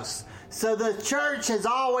liberal ghosts. So the church has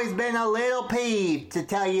always been a little peeved, to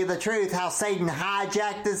tell you the truth, how Satan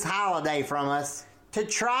hijacked this holiday from us. To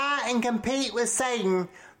try and compete with Satan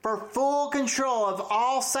for full control of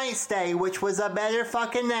All Saints' Day, which was a better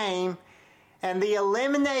fucking name, and the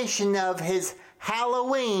elimination of his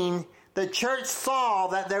Halloween, the church saw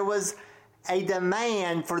that there was a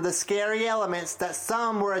demand for the scary elements that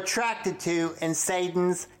some were attracted to in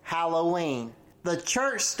Satan's Halloween. The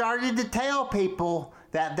church started to tell people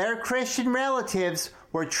that their Christian relatives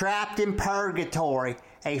were trapped in purgatory,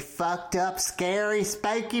 a fucked up, scary,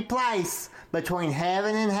 spooky place between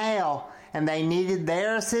heaven and hell, and they needed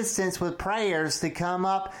their assistance with prayers to come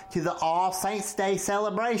up to the All Saints' Day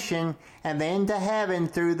celebration and then to heaven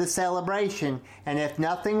through the celebration. And if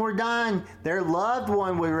nothing were done, their loved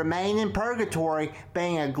one would remain in purgatory,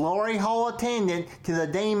 being a glory hole attendant to the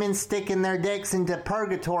demons sticking their dicks into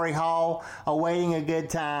purgatory hole, awaiting a good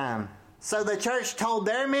time. So the church told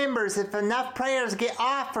their members if enough prayers get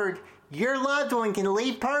offered, your loved one can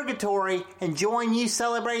leave purgatory and join you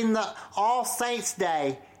celebrating the All Saints'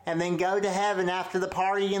 Day and then go to heaven after the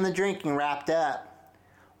party and the drinking wrapped up.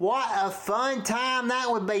 What a fun time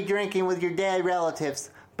that would be, drinking with your dead relatives.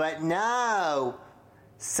 But no,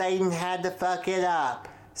 Satan had to fuck it up.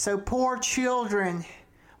 So poor children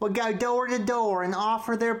would go door to door and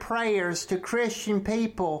offer their prayers to Christian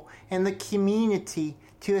people in the community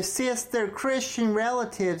to assist their Christian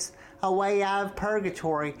relatives a way out of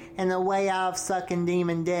purgatory and a way out of sucking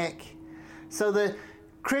demon dick. So the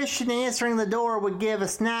Christian answering the door would give a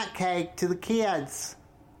snack cake to the kids.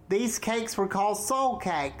 These cakes were called soul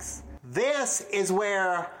cakes. This is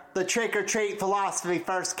where the trick-or-treat philosophy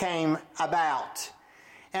first came about.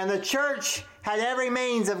 And the church had every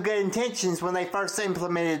means of good intentions when they first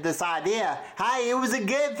implemented this idea. Hey, it was a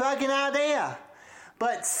good fucking idea.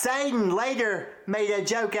 But Satan later made a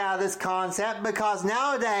joke out of this concept because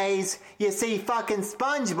nowadays you see fucking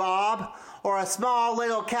SpongeBob or a small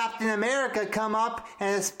little Captain America come up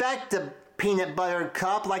and expect a peanut butter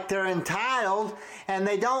cup like they're entitled, and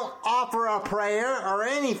they don't offer a prayer or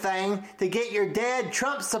anything to get your dead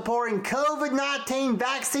Trump-supporting COVID-19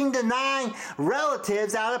 vaccine-denying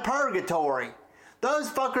relatives out of purgatory. Those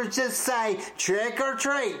fuckers just say, trick or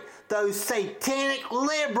treat, those satanic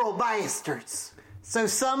liberal bastards. So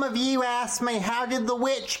some of you ask me, how did the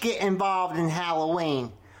witch get involved in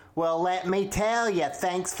Halloween? Well, let me tell you,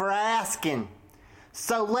 thanks for asking.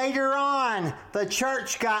 So later on, the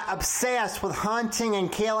church got obsessed with hunting and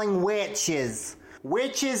killing witches.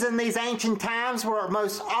 Witches in these ancient times were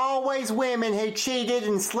most always women who cheated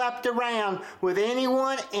and slept around with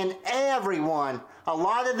anyone and everyone. A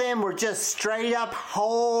lot of them were just straight up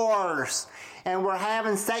whores and were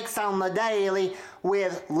having sex on the daily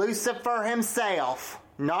with Lucifer himself.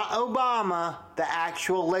 Not Obama, the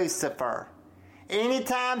actual Lucifer.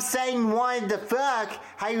 Anytime Satan wanted to fuck,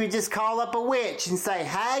 he would just call up a witch and say,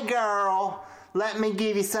 hey girl, let me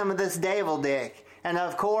give you some of this devil dick. And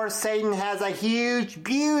of course, Satan has a huge,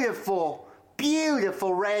 beautiful,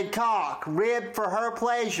 beautiful red cock, ribbed for her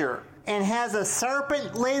pleasure, and has a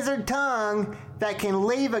serpent lizard tongue that can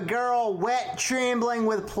leave a girl wet trembling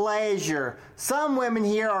with pleasure. Some women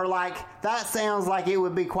here are like, that sounds like it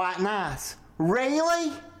would be quite nice.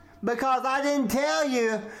 Really? Because I didn't tell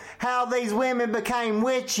you how these women became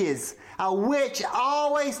witches. A witch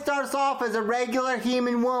always starts off as a regular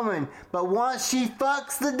human woman, but once she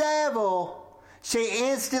fucks the devil, she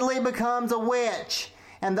instantly becomes a witch.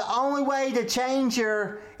 And the only way to change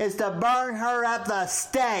her is to burn her at the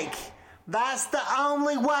stake. That's the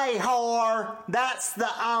only way, whore. That's the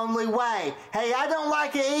only way. Hey, I don't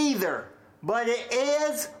like it either, but it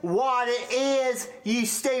is what it is, you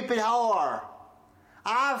stupid whore.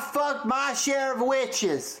 I've fucked my share of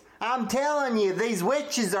witches. I'm telling you, these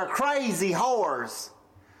witches are crazy whores.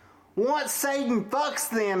 Once Satan fucks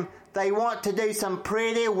them, they want to do some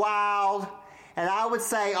pretty wild, and I would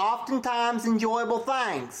say oftentimes enjoyable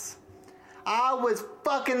things. I was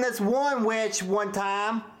fucking this one witch one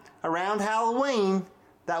time around Halloween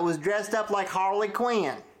that was dressed up like Harley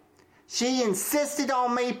Quinn. She insisted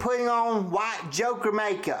on me putting on white Joker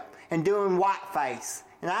makeup and doing whiteface,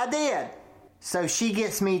 and I did. So she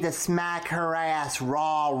gets me to smack her ass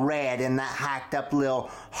raw red in that hacked up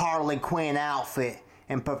little Harley Quinn outfit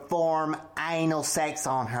and perform anal sex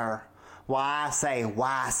on her. Why, I say,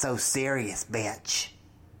 why so serious, bitch?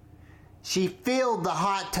 She filled the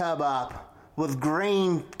hot tub up with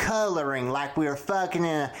green coloring like we were fucking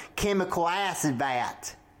in a chemical acid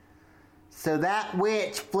vat. So that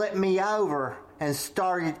witch flipped me over and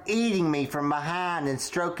started eating me from behind and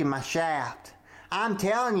stroking my shaft. I'm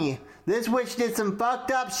telling you, this witch did some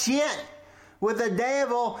fucked up shit with the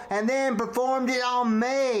devil and then performed it on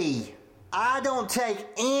me. I don't take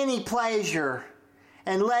any pleasure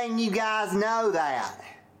in letting you guys know that.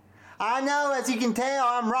 I know, as you can tell,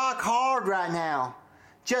 I'm rock hard right now,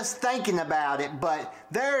 just thinking about it, but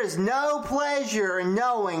there is no pleasure in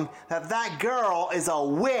knowing that that girl is a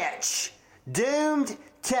witch, doomed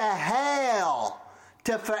to hell,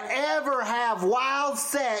 to forever have wild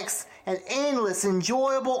sex and endless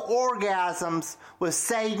enjoyable orgasms with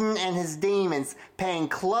Satan and his demons, paying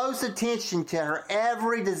close attention to her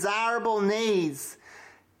every desirable needs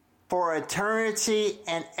for eternity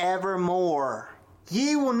and evermore.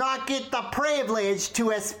 You will not get the privilege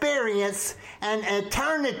to experience an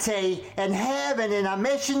eternity in heaven in a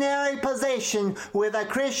missionary position with a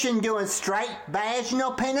Christian doing straight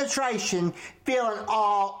vaginal penetration, feeling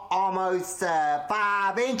almost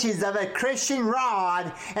 5 inches of a Christian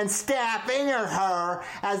rod and staph in her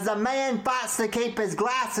as the man fights to keep his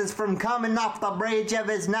glasses from coming off the bridge of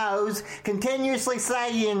his nose, continuously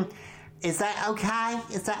saying, "Is that okay?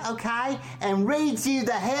 Is that okay?" and reads you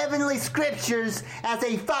the heavenly scriptures as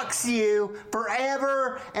he fucks you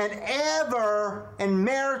forever and ever in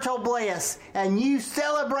marital bliss, and you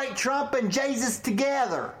celebrate Trump and Jesus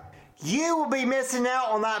together. You will be missing out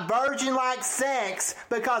on that virgin-like sex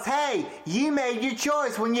because, hey, you made your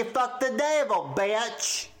choice when you fucked the devil,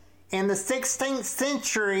 bitch. In the 16th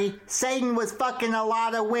century, Satan was fucking a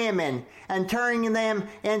lot of women and turning them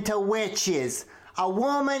into witches. A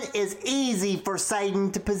woman is easy for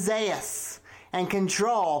Satan to possess and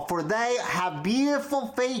control, for they have beautiful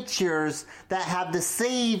features that have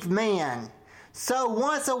deceived men. So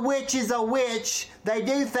once a witch is a witch, they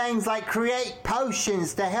do things like create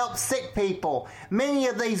potions to help sick people. Many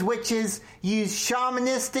of these witches use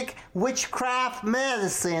shamanistic witchcraft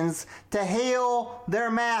medicines to heal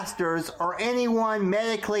their masters or anyone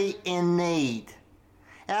medically in need.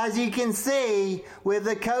 As you can see, with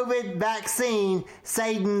the COVID vaccine,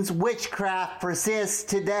 Satan's witchcraft persists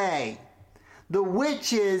today. The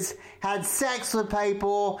witches had sex with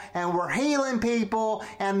people and were healing people,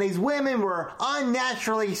 and these women were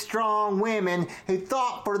unnaturally strong women who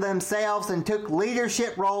thought for themselves and took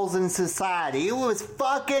leadership roles in society. It was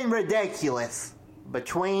fucking ridiculous.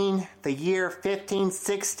 Between the year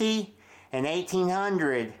 1560 and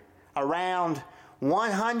 1800, around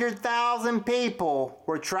 100,000 people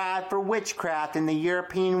were tried for witchcraft in the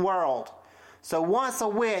European world. So once a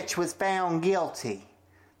witch was found guilty,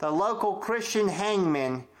 the local Christian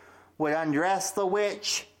hangman would undress the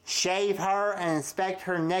witch, shave her, and inspect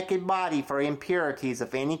her naked body for impurities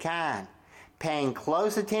of any kind, paying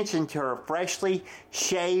close attention to her freshly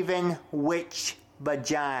shaven witch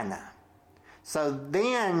vagina. So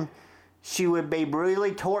then she would be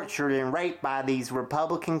brutally tortured and raped by these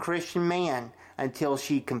Republican Christian men until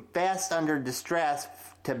she confessed under distress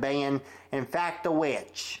to being, in fact, a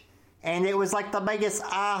witch. And it was like the biggest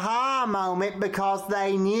aha moment because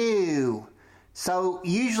they knew. So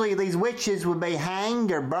usually these witches would be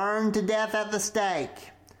hanged or burned to death at the stake.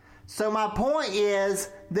 So my point is,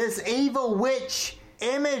 this evil witch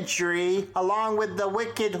imagery, along with the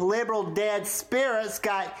wicked liberal dead spirits,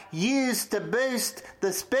 got used to boost the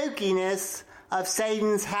spookiness of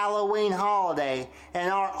Satan's Halloween holiday,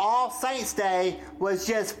 and our All Saints Day was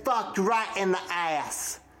just fucked right in the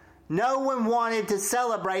ass. No one wanted to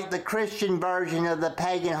celebrate the Christian version of the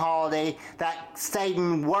pagan holiday that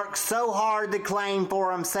Satan worked so hard to claim for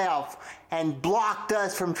himself and blocked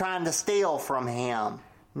us from trying to steal from him.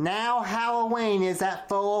 Now Halloween is at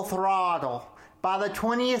full throttle. By the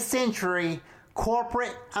 20th century,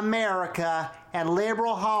 corporate America and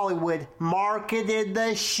liberal Hollywood marketed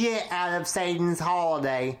the shit out of Satan's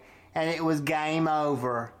holiday, and it was game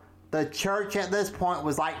over. The church at this point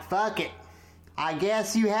was like, fuck it. I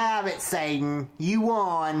guess you have it, Satan. You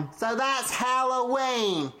won. So that's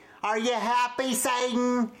Halloween. Are you happy,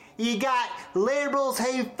 Satan? You got liberals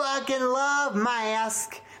who fucking love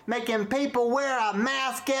masks, making people wear a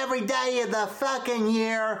mask every day of the fucking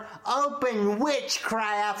year, open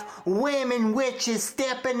witchcraft, women witches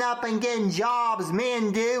stepping up and getting jobs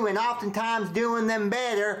men do and oftentimes doing them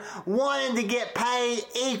better, wanting to get paid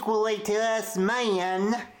equally to us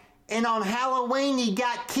men. And on Halloween, you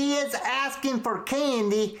got kids asking for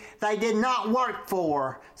candy they did not work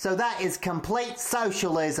for. So that is complete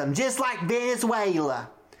socialism, just like Venezuela.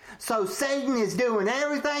 So Satan is doing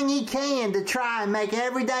everything he can to try and make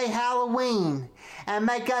everyday Halloween and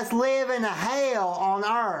make us live in a hell on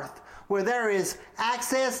earth where there is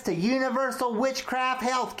access to universal witchcraft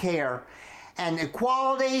health care and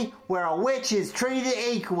equality where a witch is treated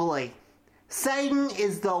equally. Satan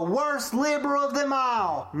is the worst liberal of them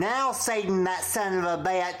all. Now Satan, that son of a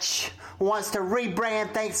bitch, wants to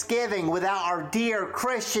rebrand Thanksgiving without our dear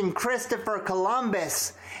Christian Christopher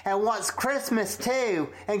Columbus, and wants Christmas too,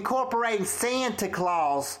 incorporating Santa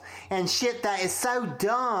Claus and shit that is so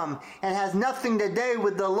dumb and has nothing to do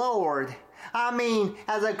with the Lord. I mean,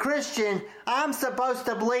 as a Christian, I'm supposed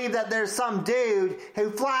to believe that there's some dude who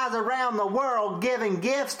flies around the world giving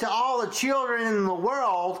gifts to all the children in the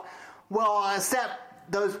world. Well,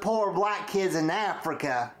 except those poor black kids in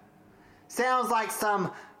Africa. Sounds like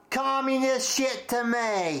some communist shit to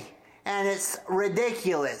me, and it's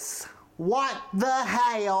ridiculous. What the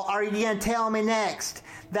hell are you gonna tell me next?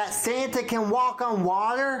 That Santa can walk on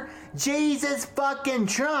water? Jesus fucking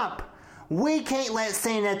Trump! We can't let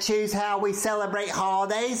Santa choose how we celebrate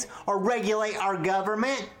holidays or regulate our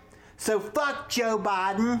government. So fuck Joe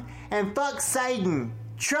Biden and fuck Satan.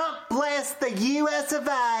 Trump bless the US of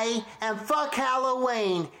A and fuck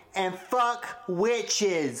Halloween and fuck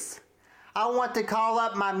witches. I want to call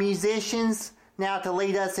up my musicians now to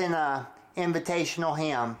lead us in a invitational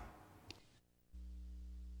hymn.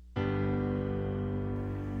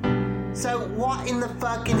 So what in the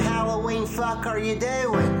fucking Halloween fuck are you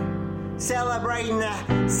doing? Celebrating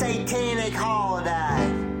a satanic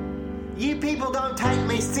holiday. You people don't take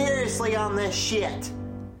me seriously on this shit.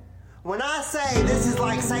 When I say this is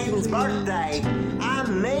like Satan's birthday, I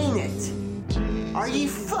mean it. Are you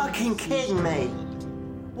fucking kidding me?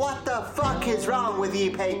 What the fuck is wrong with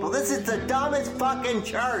you people? This is the dumbest fucking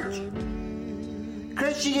church.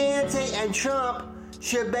 Christianity and Trump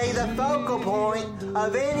should be the focal point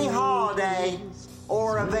of any holiday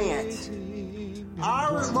or event.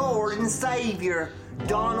 Our Lord and Savior,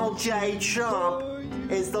 Donald J. Trump,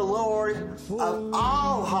 is the Lord of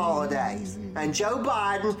all holidays. And Joe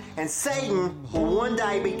Biden and Satan will one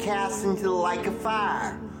day be cast into the lake of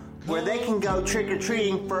fire, where they can go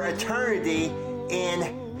trick-or-treating for eternity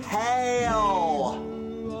in hell.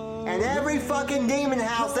 And every fucking demon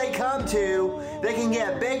house they come to, they can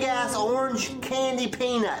get a big-ass orange candy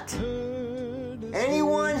peanut.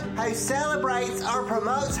 Anyone who celebrates or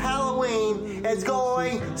promotes Halloween is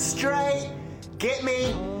going straight, get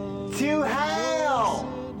me, to hell.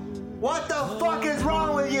 What the fuck is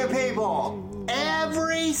wrong with you people?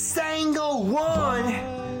 Every single one.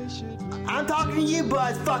 I'm talking to you,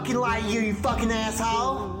 Buzz fucking Lightyear, you fucking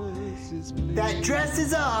asshole. That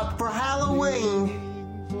dresses up for Halloween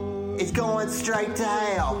is going straight to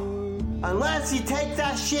hell. Unless you take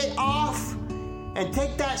that shit off and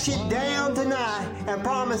take that shit down tonight and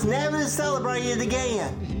promise never to celebrate it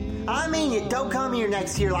again. I mean it, don't come here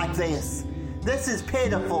next year like this. This is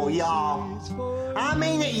pitiful, y'all. I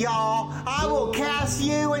mean it, y'all. I will cast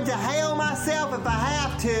you into hell myself if I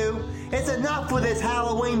have to. It's enough with this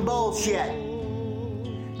Halloween bullshit.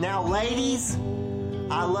 Now, ladies,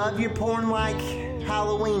 I love your porn-like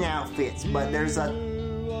Halloween outfits, but there's a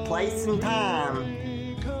place and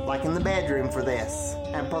time, like in the bedroom for this.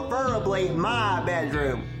 And preferably my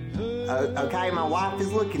bedroom. Okay, my wife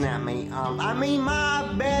is looking at me. I mean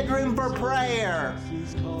my bedroom for prayer.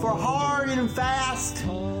 For hard and fast,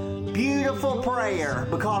 beautiful prayer.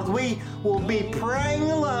 Because we will be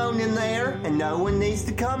praying alone in there and no one needs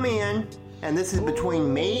to come in. And this is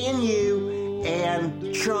between me and you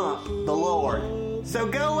and Trump, the Lord. So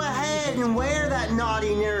go ahead and wear that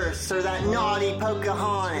naughty nurse or that naughty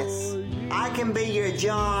Pocahontas. I can be your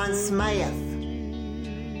John Smith.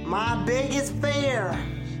 My biggest fear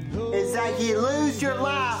is that you lose your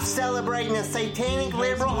life celebrating a satanic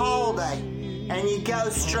liberal holiday and you go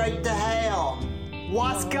straight to hell.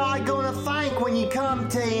 What's God gonna think when you come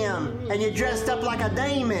to him and you're dressed up like a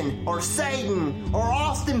demon or Satan or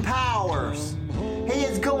Austin Powers? He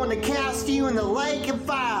is going to cast you in the lake of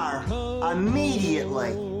fire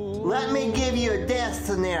immediately. Let me give you a death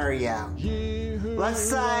scenario. Let's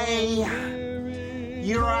say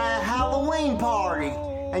you're at a Halloween party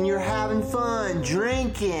and you're having fun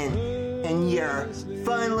drinking and you're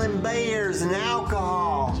funneling beers and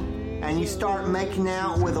alcohol and you start making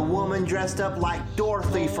out with a woman dressed up like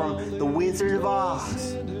Dorothy from The Wizard of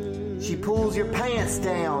Oz. She pulls your pants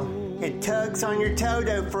down and tugs on your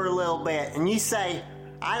toto for a little bit and you say,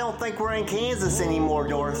 I don't think we're in Kansas anymore,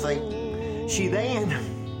 Dorothy. She then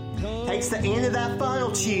takes the end of that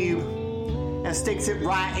funnel tube and sticks it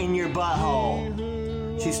right in your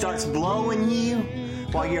butthole. She starts blowing you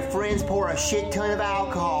while your friends pour a shit ton of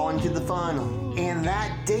alcohol into the funnel. And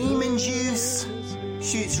that demon juice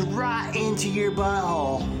shoots right into your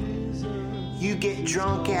butthole. You get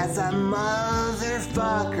drunk as a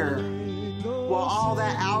motherfucker while all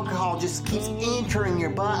that alcohol just keeps entering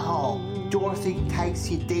your butthole. Dorothy takes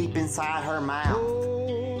you deep inside her mouth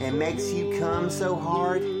and makes you come so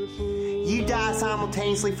hard you die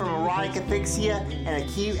simultaneously from erotic asphyxia and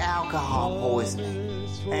acute alcohol poisoning.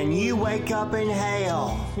 And you wake up in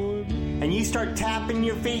hell. And you start tapping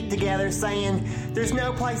your feet together saying, there's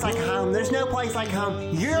no place like home, there's no place like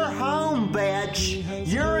home. You're home, bitch.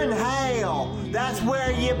 You're in hell. That's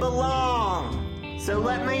where you belong. So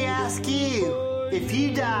let me ask you, if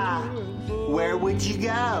you die, where would you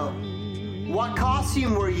go? What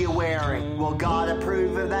costume were you wearing? Will God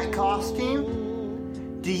approve of that costume?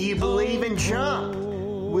 Do you believe in Trump?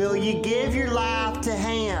 Will you give your life to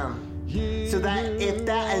him? so that if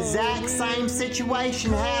that exact same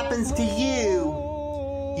situation happens to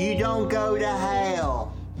you, you don't go to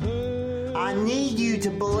hell. I need you to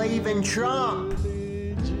believe in Trump.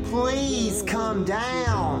 Please come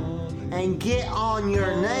down and get on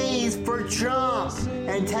your knees for Trump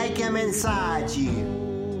and take him inside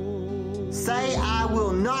you. Say, I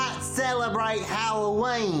will not celebrate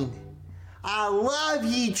Halloween. I love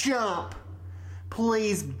you, Trump.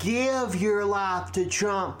 Please give your life to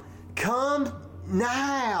Trump. Come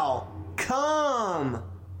now. Come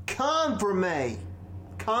for me.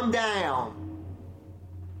 Come down.